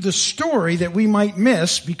through the story that we might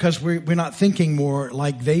miss because we're not thinking more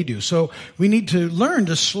like they do. So we need to learn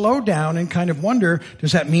to slow down and kind of wonder,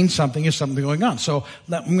 does that mean something? Is something going on? So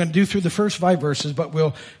I'm going to do through the first 5 verses, but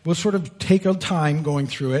we'll sort of take our time going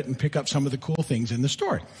through it and pick up some of the cool things in the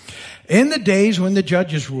story. In the days when the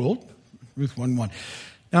judges ruled, Ruth 1:1.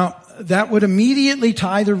 Now, that would immediately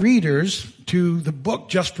tie the readers to the book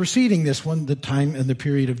just preceding this one, the time and the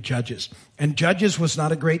period of Judges. And Judges was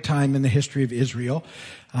not a great time in the history of Israel.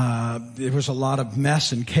 There was a lot of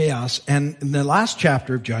mess and chaos. And in the last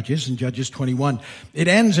chapter of Judges, in Judges 21, it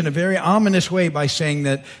ends in a very ominous way by saying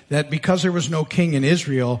that because there was no king in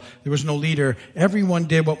Israel, there was no leader, everyone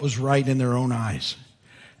did what was right in their own eyes.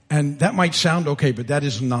 And that might sound okay, but that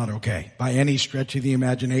is not okay by any stretch of the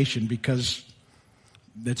imagination, because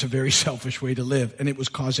that's a very selfish way to live, and it was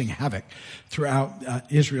causing havoc throughout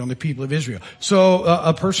Israel and the people of Israel. So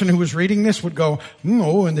a person who was reading this would go,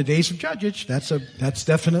 "Oh, in the days of Judges, that's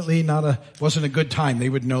definitely wasn't a good time." They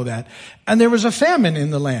would know that, and there was a famine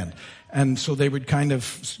in the land, and so they would kind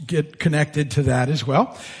of get connected to that as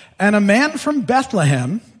well. And a man from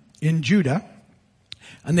Bethlehem in Judah,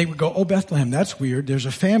 and they would go, "Oh, Bethlehem, that's weird. There's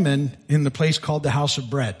a famine in the place called the House of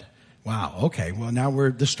Bread." Wow, okay, well now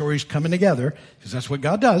the story's coming together, because that's what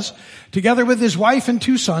God does. Together with his wife and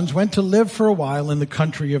 2 sons, went to live for a while in the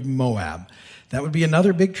country of Moab. That would be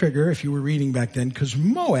another big trigger if you were reading back then, because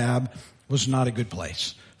Moab was not a good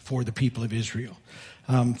place for the people of Israel.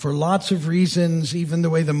 For lots of reasons, even the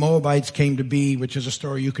way the Moabites came to be, which is a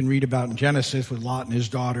story you can read about in Genesis with Lot and his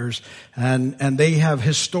daughters. And they have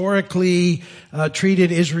historically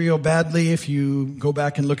treated Israel badly. If you go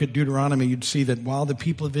back and look at Deuteronomy, you'd see that while the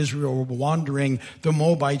people of Israel were wandering, the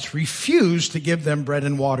Moabites refused to give them bread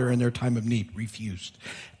and water in their time of need. Refused.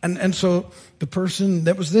 And so the person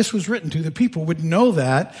this was written to, the people would know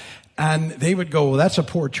that, and they would go, "Well, that's a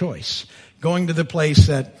poor choice." going to the place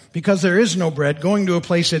that, because there is no bread, going to a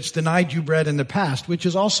place that's denied you bread in the past, which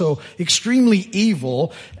is also extremely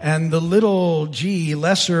evil, and the little g,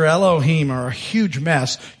 lesser Elohim, are a huge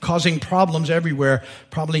mess, causing problems everywhere,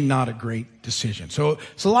 probably not a great decision. So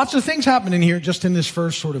lots of things happen in here just in this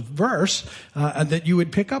first sort of verse that you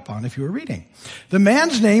would pick up on if you were reading. The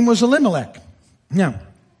man's name was Elimelech. Now,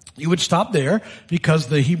 you would stop there because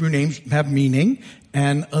the Hebrew names have meaning,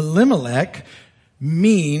 and Elimelech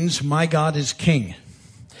means my God is king.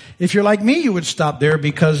 If you're like me, you would stop there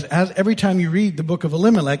because every time you read the book of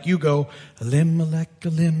Elimelech, you go, Elimelech,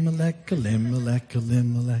 Elimelech, Elimelech,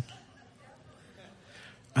 Elimelech.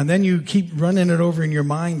 And then you keep running it over in your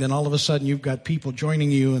mind, and all of a sudden you've got people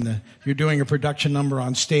joining you, and you're doing a production number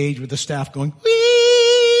on stage with the staff going,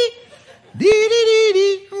 wee, dee, dee, dee,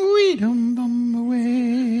 dee, wee, dum, bum,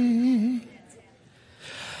 away.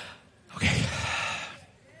 Okay.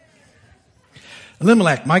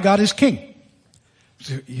 Elimelech, my God is king.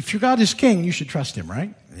 So if your God is king, you should trust him,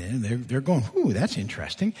 right? And they're going, ooh, that's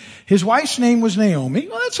interesting. His wife's name was Naomi.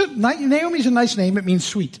 Well, Naomi's a nice name. It means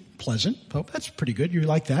sweet, pleasant. Oh, that's pretty good. You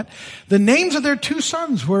like that. The names of their two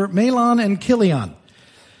sons were Mahlon and Chilion.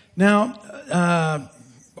 Now,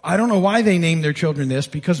 I don't know why they named their children this,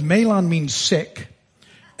 because Mahlon means sick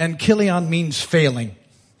and Chilion means failing.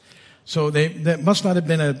 So that must not have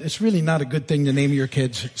been it's really not a good thing to name your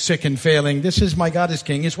kids sick and failing. This is my God is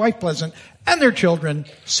king, his wife pleasant, and their children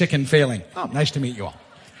sick and failing. Oh, nice to meet you all.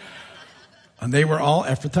 And they were all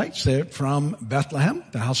Ephrathites. They're from Bethlehem,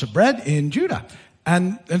 the house of bread in Judah.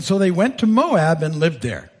 And so they went to Moab and lived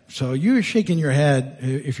there. So you're shaking your head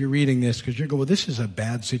if you're reading this, because you're going, well, this is a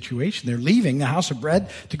bad situation. They're leaving the house of bread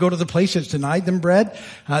to go to the place that's denied them bread.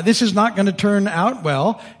 This is not going to turn out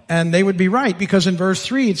well. And they would be right, because in verse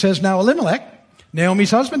 3 it says, now Elimelech,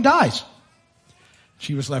 Naomi's husband, dies.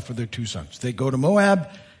 She was left with her two sons. They go to Moab.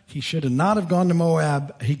 He should have not have gone to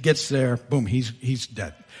Moab. He gets there. Boom, he's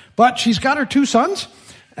dead. But she's got her two sons.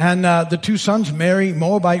 And the two sons marry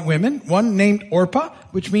Moabite women. One named Orpah,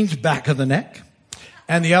 which means back of the neck.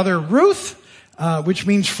 And the other, Ruth, which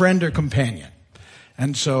means friend or companion.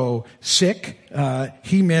 And so, sick,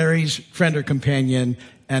 he marries friend or companion,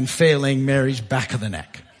 and failing marries back of the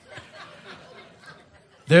neck.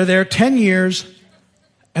 They're there 10 years,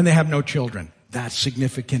 and they have no children. That's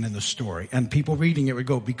significant in the story. And people reading it would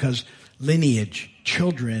go, because lineage,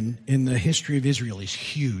 children in the history of Israel is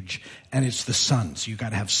huge, and it's the sons. You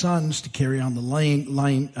got to have sons to carry on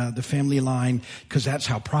the family line, because that's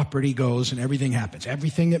how property goes and everything happens.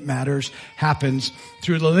 Everything that matters happens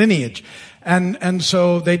through the lineage. And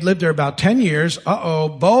so they'd lived there about 10 years.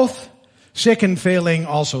 Both sick and failing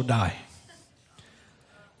also die.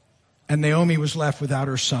 And Naomi was left without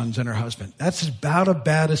her sons and her husband. That's about as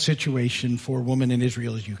bad a situation for a woman in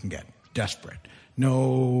Israel as you can get. Desperate.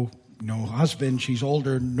 No husband. She's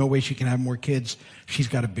older. No way she can have more kids. She's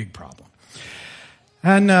got a big problem.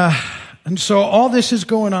 And so all this is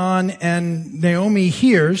going on, and Naomi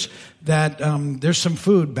hears that there's some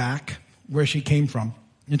food back where she came from,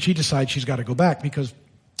 and she decides she's got to go back because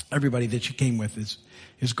everybody that she came with is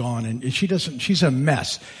gone, and she's a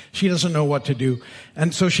mess. She doesn't know what to do.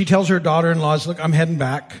 And so she tells her daughter-in-laws, look, I'm heading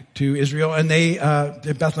back to Israel, and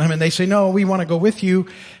to Bethlehem, and they say, no, we want to go with you.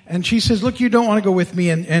 And she says, look, you don't want to go with me.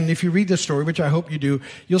 And if you read the story, which I hope you do,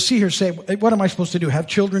 you'll see her say, what am I supposed to do? Have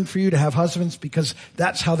children for you to have husbands? Because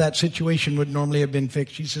that's how that situation would normally have been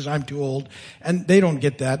fixed. She says, I'm too old. And they don't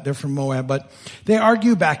get that. They're from Moab. But they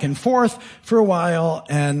argue back and forth for a while.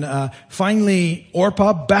 And finally,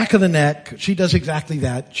 Orpah, back of the neck, she does exactly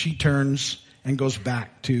that. She turns and goes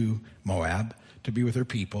back to Moab to be with her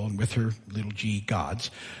people and with her little g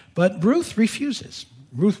gods. But Ruth refuses.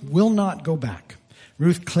 Ruth will not go back.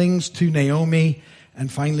 Ruth clings to Naomi,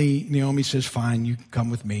 and finally Naomi says, fine, you can come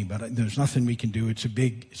with me, but there's nothing we can do. It's a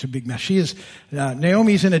big mess.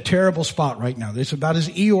 Naomi's in a terrible spot right now. It's about as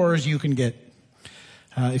Eeyore as you can get,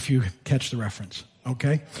 if you catch the reference.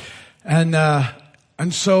 Okay?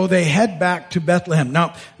 And so they head back to Bethlehem.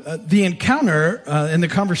 Now, the encounter and the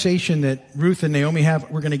conversation that Ruth and Naomi have,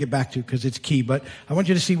 we're going to get back to because it's key. But I want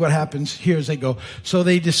you to see what happens here as they go. So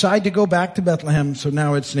they decide to go back to Bethlehem. So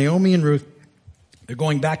now it's Naomi and Ruth. They're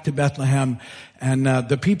going back to Bethlehem. And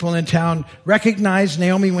the people in town recognize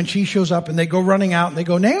Naomi when she shows up. And they go running out and they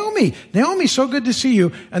go, Naomi, so good to see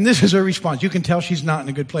you. And this is her response. You can tell she's not in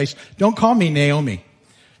a good place. Don't call me Naomi.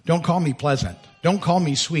 Don't call me pleasant. Don't call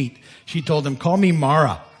me sweet. She told them, call me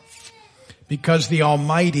Mara, because the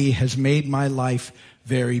Almighty has made my life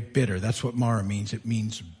very bitter. That's what Mara means. It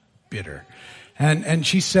means bitter. And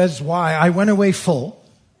she says, why? I went away full.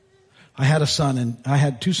 I had a son, and I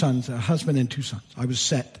had two sons, a husband and two sons. I was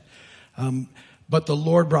set. but the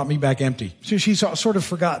Lord brought me back empty. So she's sort of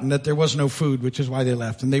forgotten that there was no food, which is why they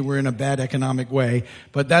left, and they were in a bad economic way.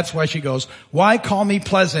 But that's why she goes, why call me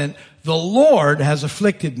pleasant? The Lord has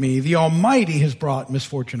afflicted me. The Almighty has brought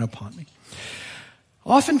misfortune upon me.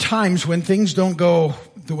 Oftentimes when things don't go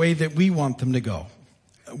the way that we want them to go,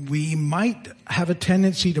 we might have a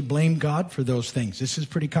tendency to blame God for those things. This is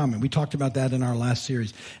pretty common. We talked about that in our last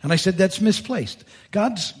series. And I said that's misplaced.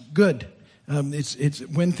 God's good. It's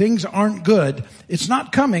when things aren't good, it's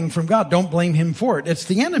not coming from God. Don't blame him for it. It's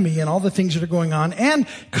the enemy and all the things that are going on and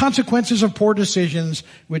consequences of poor decisions,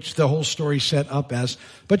 which the whole story set up as.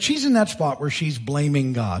 But she's in that spot where she's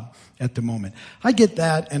blaming God at the moment. I get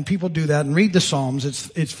that, and people do that, and read the Psalms.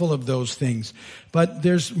 It's full of those things. But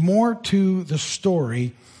there's more to the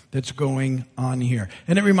story that's going on here.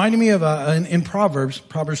 And it reminded me of in Proverbs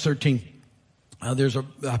 13. There's a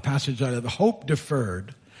passage out of hope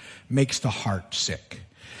deferred makes the heart sick.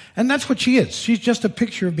 And that's what she is. She's just a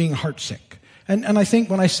picture of being heart sick. And I think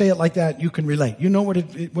when I say it like that, you can relate. You know what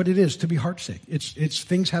it is to be heart sick. It's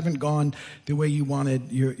things haven't gone the way you wanted.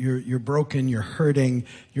 You're broken. You're hurting.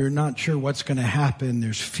 You're not sure what's going to happen.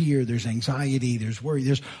 There's fear. There's anxiety. There's worry.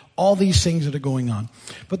 There's all these things that are going on.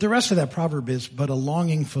 But the rest of that proverb is, but a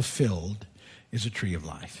longing fulfilled is a tree of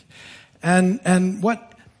life. And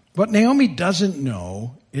what Naomi doesn't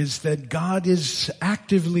know is that God is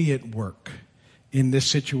actively at work in this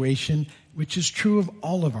situation, which is true of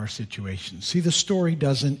all of our situations. See, the story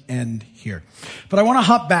doesn't end here. But I want to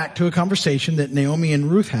hop back to a conversation that Naomi and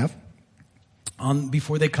Ruth have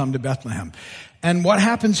before they come to Bethlehem. And what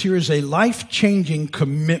happens here is a life-changing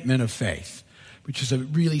commitment of faith, which is a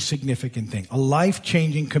really significant thing. A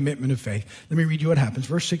life-changing commitment of faith. Let me read you what happens.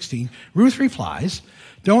 Verse 16. Ruth replies,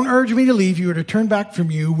 don't urge me to leave you or to turn back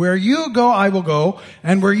from you. Where you go, I will go.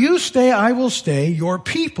 And where you stay, I will stay. Your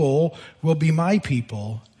people will be my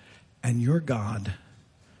people. And your God,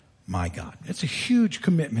 my God. It's a huge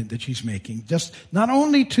commitment that she's making. Just not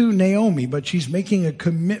only to Naomi, but she's making a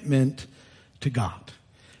commitment to God.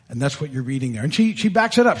 And that's what you're reading there. And she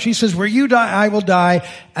backs it up. She says, where you die, I will die,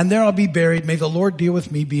 and there I'll be buried. May the Lord deal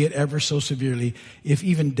with me, be it ever so severely, if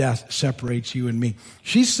even death separates you and me.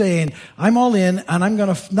 She's saying, I'm all in, and I'm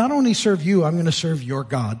going to not only serve you, I'm going to serve your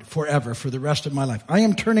God forever, for the rest of my life. I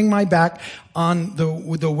am turning my back on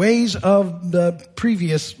the ways of the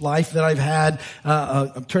previous life that I've had.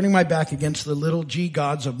 I'm turning my back against the little g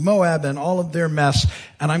gods of Moab and all of their mess,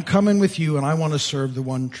 and I'm coming with you, and I want to serve the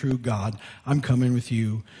one true God. I'm coming with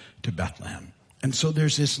you to Bethlehem. And so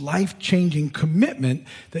there's this life-changing commitment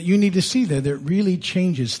that you need to see there that really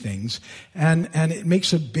changes things. And it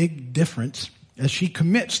makes a big difference as she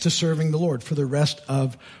commits to serving the Lord for the rest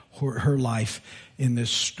of her life in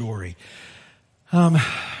this story.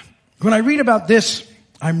 When I read about this,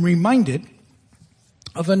 I'm reminded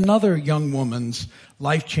of another young woman's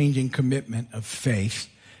life-changing commitment of faith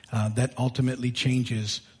that ultimately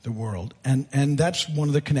changes the world. And that's one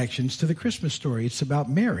of the connections to the Christmas story. It's about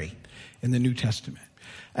Mary in the New Testament.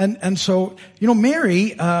 And so,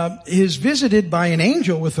 Mary is visited by an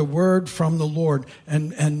angel with a word from the Lord.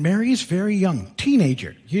 And Mary is very young,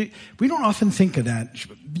 teenager. We don't often think of that.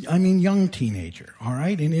 I mean, young teenager, all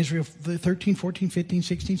right? In Israel, 13, 14, 15,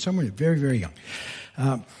 16, somewhere, very, very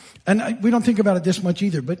young. We don't think about it this much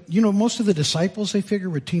either. But, most of the disciples, they figure,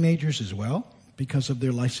 were teenagers as well, because of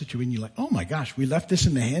their life situation. You're like, oh my gosh, we left this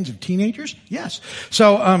in the hands of teenagers? Yes.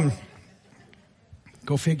 So,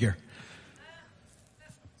 go figure.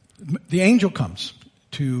 The angel comes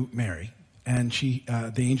to Mary, and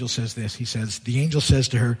the angel says this. The angel says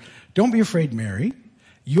to her, don't be afraid, Mary.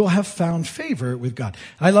 You'll have found favor with God.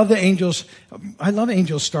 I love angels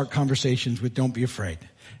start conversations with don't be afraid.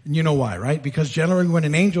 And you know why, right? Because generally when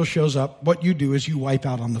an angel shows up, what you do is you wipe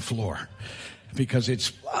out on the floor. Because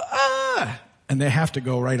it's, and they have to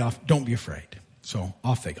go right off. Don't be afraid. So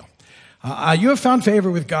off they go. You have found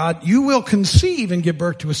favor with God. You will conceive and give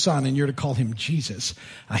birth to a son, and you're to call him Jesus.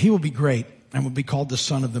 He will be great and will be called the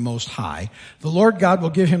Son of the Most High. The Lord God will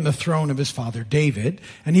give him the throne of his father David,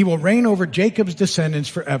 and he will reign over Jacob's descendants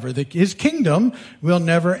forever. His kingdom will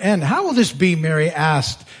never end. How will this be? Mary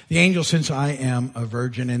asked the angel, since I am a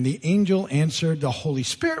virgin. And the angel answered, the Holy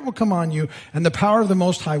Spirit will come on you, and the power of the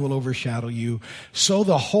Most High will overshadow you. So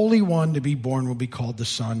the Holy One to be born will be called the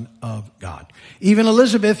Son of God. Even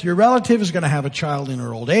Elizabeth, your relative, is going to have a child in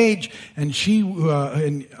her old age, and she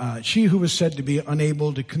who was said to be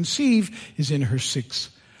unable to conceive is in her 6th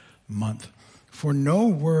month. For no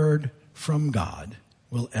word from God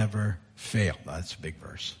will ever fail. That's a big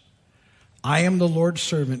verse. I am the Lord's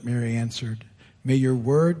servant, Mary answered. May your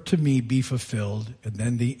word to me be fulfilled. And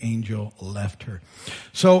then the angel left her.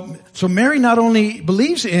 So Mary not only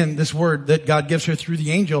believes in this word that God gives her through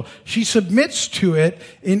the angel, she submits to it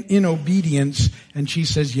in obedience, and she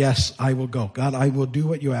says, yes, I will go. God, I will do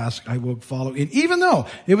what you ask. I will follow. And even though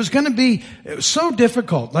it was going to be so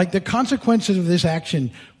difficult, like the consequences of this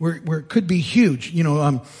action could be huge.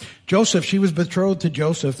 Joseph, she was betrothed to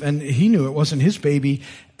Joseph, and he knew it wasn't his baby,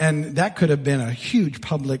 and that could have been a huge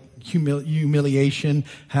public humiliation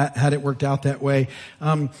had it worked out that way.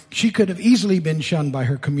 She could have easily been shunned by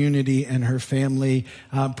her community and her family,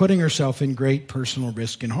 putting herself in great personal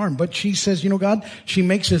risk and harm. But she says, God, she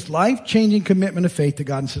makes this life-changing commitment of faith to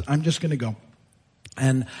God and says, I'm just going to go.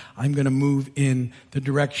 And I'm going to move in the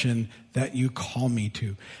direction that you call me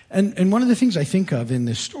to. And one of the things I think of in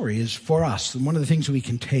this story is for us, and one of the things we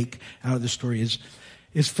can take out of the story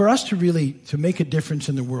is for us to make a difference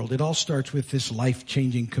in the world. It all starts with this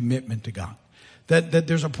life-changing commitment to God. That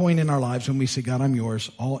there's a point in our lives when we say, God, I'm yours,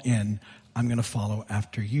 all in. I'm going to follow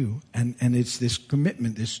after you. And it's this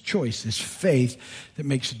commitment, this choice, this faith that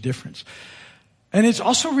makes a difference. And it's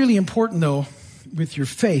also really important, though, with your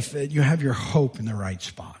faith, that you have your hope in the right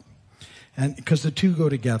spot. And because the two go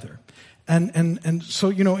together. And so,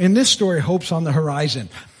 in this story, hope's on the horizon.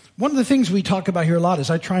 One of the things we talk about here a lot is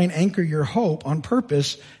I try and anchor your hope on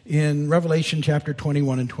purpose in Revelation chapter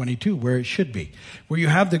 21 and 22, where it should be. Where you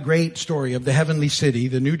have the great story of the heavenly city,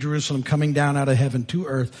 the New Jerusalem coming down out of heaven to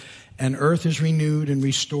earth, and earth is renewed and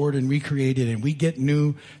restored and recreated, and we get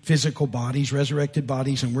new physical bodies, resurrected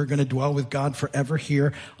bodies, and we're going to dwell with God forever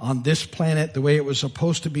here on this planet the way it was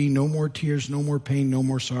supposed to be. No more tears, no more pain, no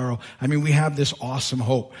more sorrow. I mean, we have this awesome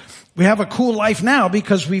hope. We have a cool life now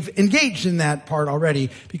because we've engaged in that part already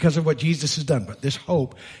because of what Jesus has done. But this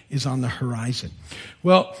hope is on the horizon.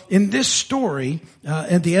 Well, in this story,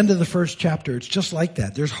 at the end of the first chapter, it's just like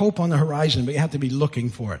that. There's hope on the horizon, but you have to be looking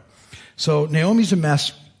for it. So Naomi's a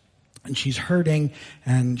mess, and she's hurting,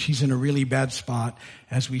 and she's in a really bad spot,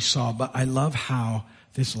 as we saw. But I love how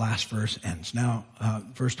this last verse ends. Now,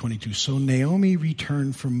 verse 22. So Naomi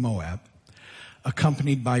returned from Moab,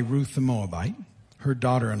 accompanied by Ruth the Moabite, her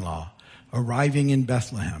daughter-in-law, arriving in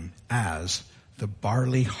Bethlehem as the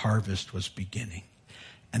barley harvest was beginning.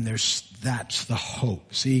 And that's the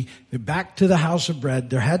hope. See, back to the house of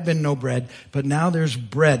bread. There had been no bread, but now there's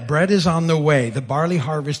bread. Bread is on the way. The barley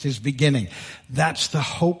harvest is beginning. That's the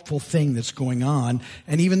hopeful thing that's going on.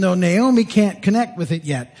 And even though Naomi can't connect with it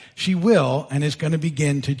yet, she will, and it's going to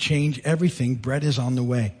begin to change everything. Bread is on the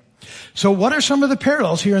way. So what are some of the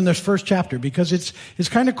parallels here in this first chapter? Because it's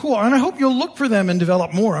kind of cool. And I hope you'll look for them and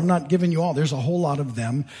develop more. I'm not giving you all. There's a whole lot of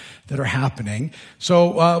them that are happening.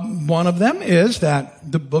 So one of them is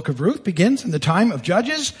that the book of Ruth begins in the time of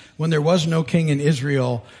Judges when there was no king in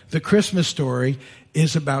Israel. The Christmas story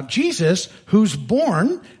is about Jesus, who's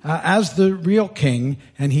born as the real king,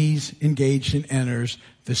 and he's engaged and enters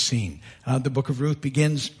the scene. The book of Ruth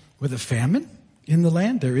begins with a famine in the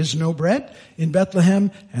land. There is no bread in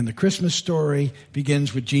Bethlehem, and the Christmas story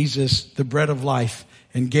begins with Jesus, the bread of life,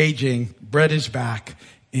 engaging. Bread is back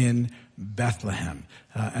in Bethlehem.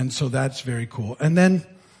 And so that's very cool. And then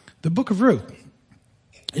the book of Ruth.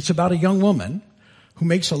 It's about a young woman who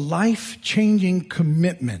makes a life-changing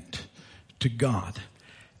commitment to God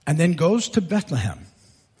and then goes to Bethlehem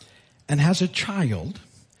and has a child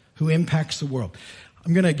who impacts the world.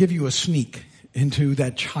 I'm going to give you a sneak into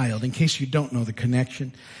that child in case you don't know the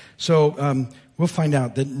connection. So we'll find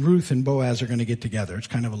out that Ruth and Boaz are going to get together. It's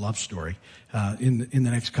kind of a love story in the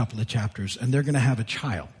next couple of chapters. And they're going to have a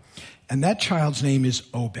child. And that child's name is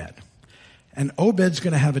Obed. And Obed's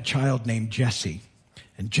going to have a child named Jesse.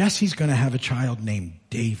 And Jesse's going to have a child named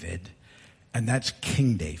David. And that's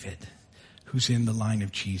King David, who's in the line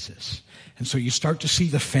of Jesus. And so you start to see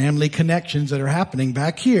the family connections that are happening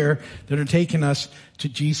back here that are taking us to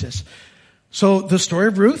Jesus. So the story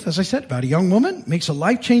of Ruth, as I said, about a young woman, makes a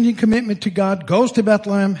life-changing commitment to God, goes to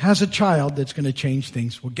Bethlehem, has a child that's going to change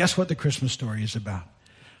things. Well, guess what the Christmas story is about?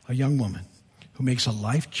 A young woman who makes a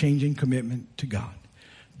life-changing commitment to God,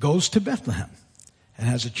 goes to Bethlehem, and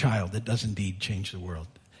has a child that does indeed change the world.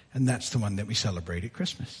 And that's the one that we celebrate at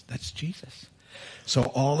Christmas. That's Jesus. So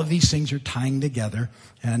all of these things are tying together,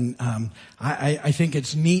 and I think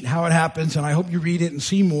it's neat how it happens, and I hope you read it and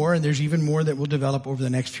see more, and there's even more that will develop over the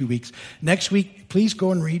next few weeks. Next week, please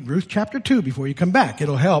go and read Ruth chapter 2 before you come back.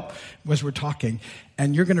 It'll help as we're talking.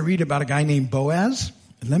 And you're going to read about a guy named Boaz.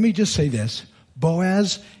 And let me just say this.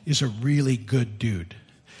 Boaz is a really good dude.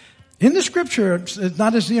 In the scripture, it's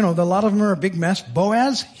not as, a lot of them are a big mess.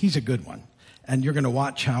 Boaz, he's a good one. And you're going to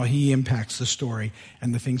watch how he impacts the story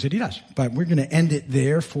and the things that he does. But we're going to end it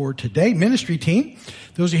there for today. Ministry team,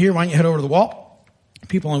 those of you here, why don't you head over to the wall?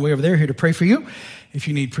 People on the way over there here to pray for you. If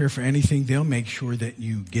you need prayer for anything, they'll make sure that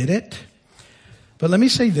you get it. But let me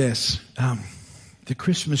say this, the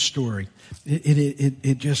Christmas story,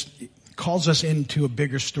 it just calls us into a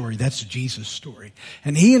bigger story. That's Jesus' story.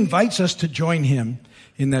 And he invites us to join him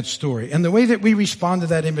in that story. And the way that we respond to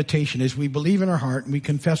that invitation is we believe in our heart and we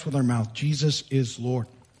confess with our mouth, Jesus is Lord.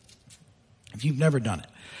 If you've never done it,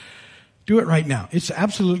 do it right now. It's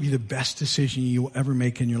absolutely the best decision you will ever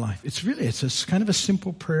make in your life. It's a kind of a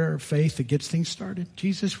simple prayer of faith that gets things started.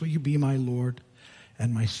 Jesus, will you be my Lord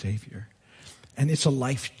and my Savior? And it's a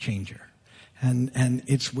life changer. And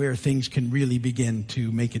it's where things can really begin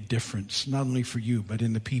to make a difference, not only for you, but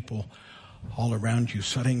in the people all around you.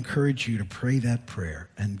 So I encourage you to pray that prayer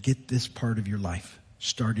and get this part of your life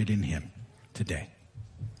started in him today.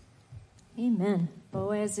 Amen.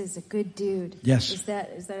 Boaz is a good dude. Yes. Is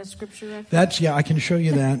that a scripture reference? I can show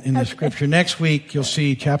you that in the scripture. Next week, you'll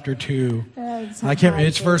see chapter 2.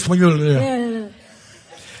 It's verse 1.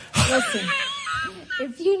 Listen,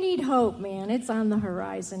 if you need hope, man, it's on the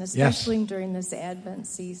horizon, especially during this Advent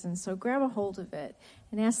season. So grab a hold of it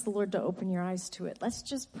and ask the Lord to open your eyes to it. Let's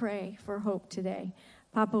just pray for hope today.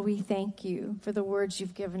 Papa, we thank you for the words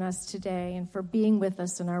you've given us today and for being with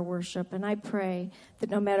us in our worship. And I pray that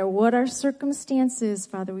no matter what our circumstances,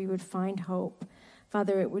 Father, we would find hope.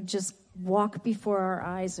 Father, it would just walk before our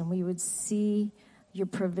eyes and we would see your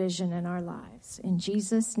provision in our lives. In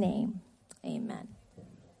Jesus' name, amen.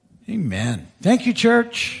 Amen. Thank you,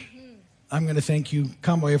 church. I'm going to thank you.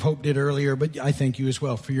 Convoy of Hope did earlier, but I thank you as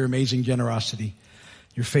well for your amazing generosity,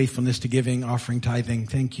 your faithfulness to giving, offering, tithing.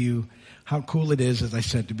 Thank you. How cool it is, as I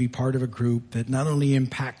said, to be part of a group that not only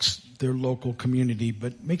impacts their local community,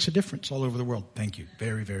 but makes a difference all over the world. Thank you.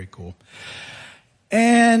 Very, very cool.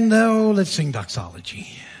 And let's sing doxology,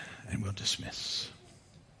 and we'll dismiss.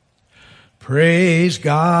 Praise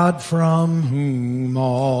God from whom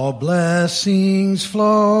all blessings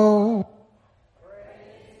flow.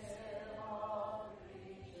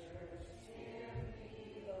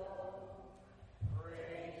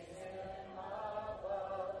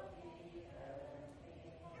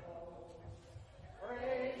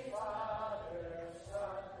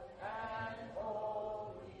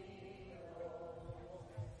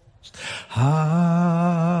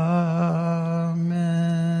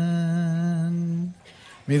 Amen.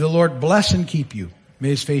 May the Lord bless and keep you. May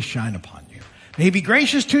his face shine upon you. May he be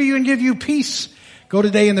gracious to you and give you peace. Go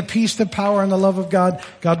today in the peace, the power, and the love of God.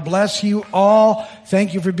 God bless you all.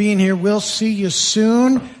 Thank you for being here. We'll see you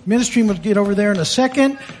soon. Ministry will get over there in a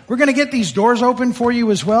second. We're going to get these doors open for you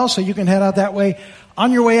as well, so you can head out that way.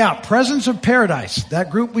 On your way out, Presents of Paradise, that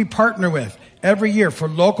group we partner with every year for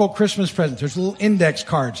local Christmas presents. There's little index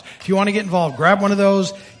cards. If you want to get involved, grab one of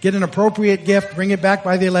those, get an appropriate gift, bring it back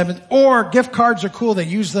by the 11th. Or gift cards are cool. They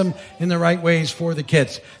use them in the right ways for the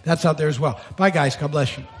kids. That's out there as well. Bye, guys. God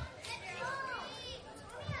bless you.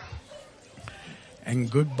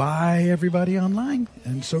 And goodbye, everybody online.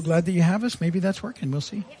 I'm so glad that you have us. Maybe that's working. We'll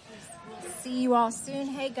see. We'll see you all soon.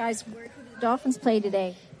 Hey, guys, where do the Dolphins play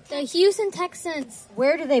today? The Houston Texans.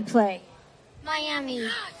 Where do they play? Miami.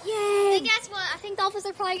 Yay! And guess what? I think Dolphins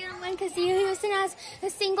are probably going to win because Houston has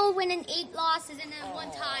a single win and 8 losses and then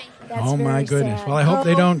 1 tie. That's oh, my goodness. Sad. Well, I hope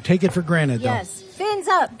they don't take it for granted, though. Yes. Fins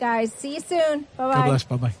up, guys. See you soon. Bye-bye. God bless.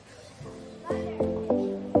 Bye-bye.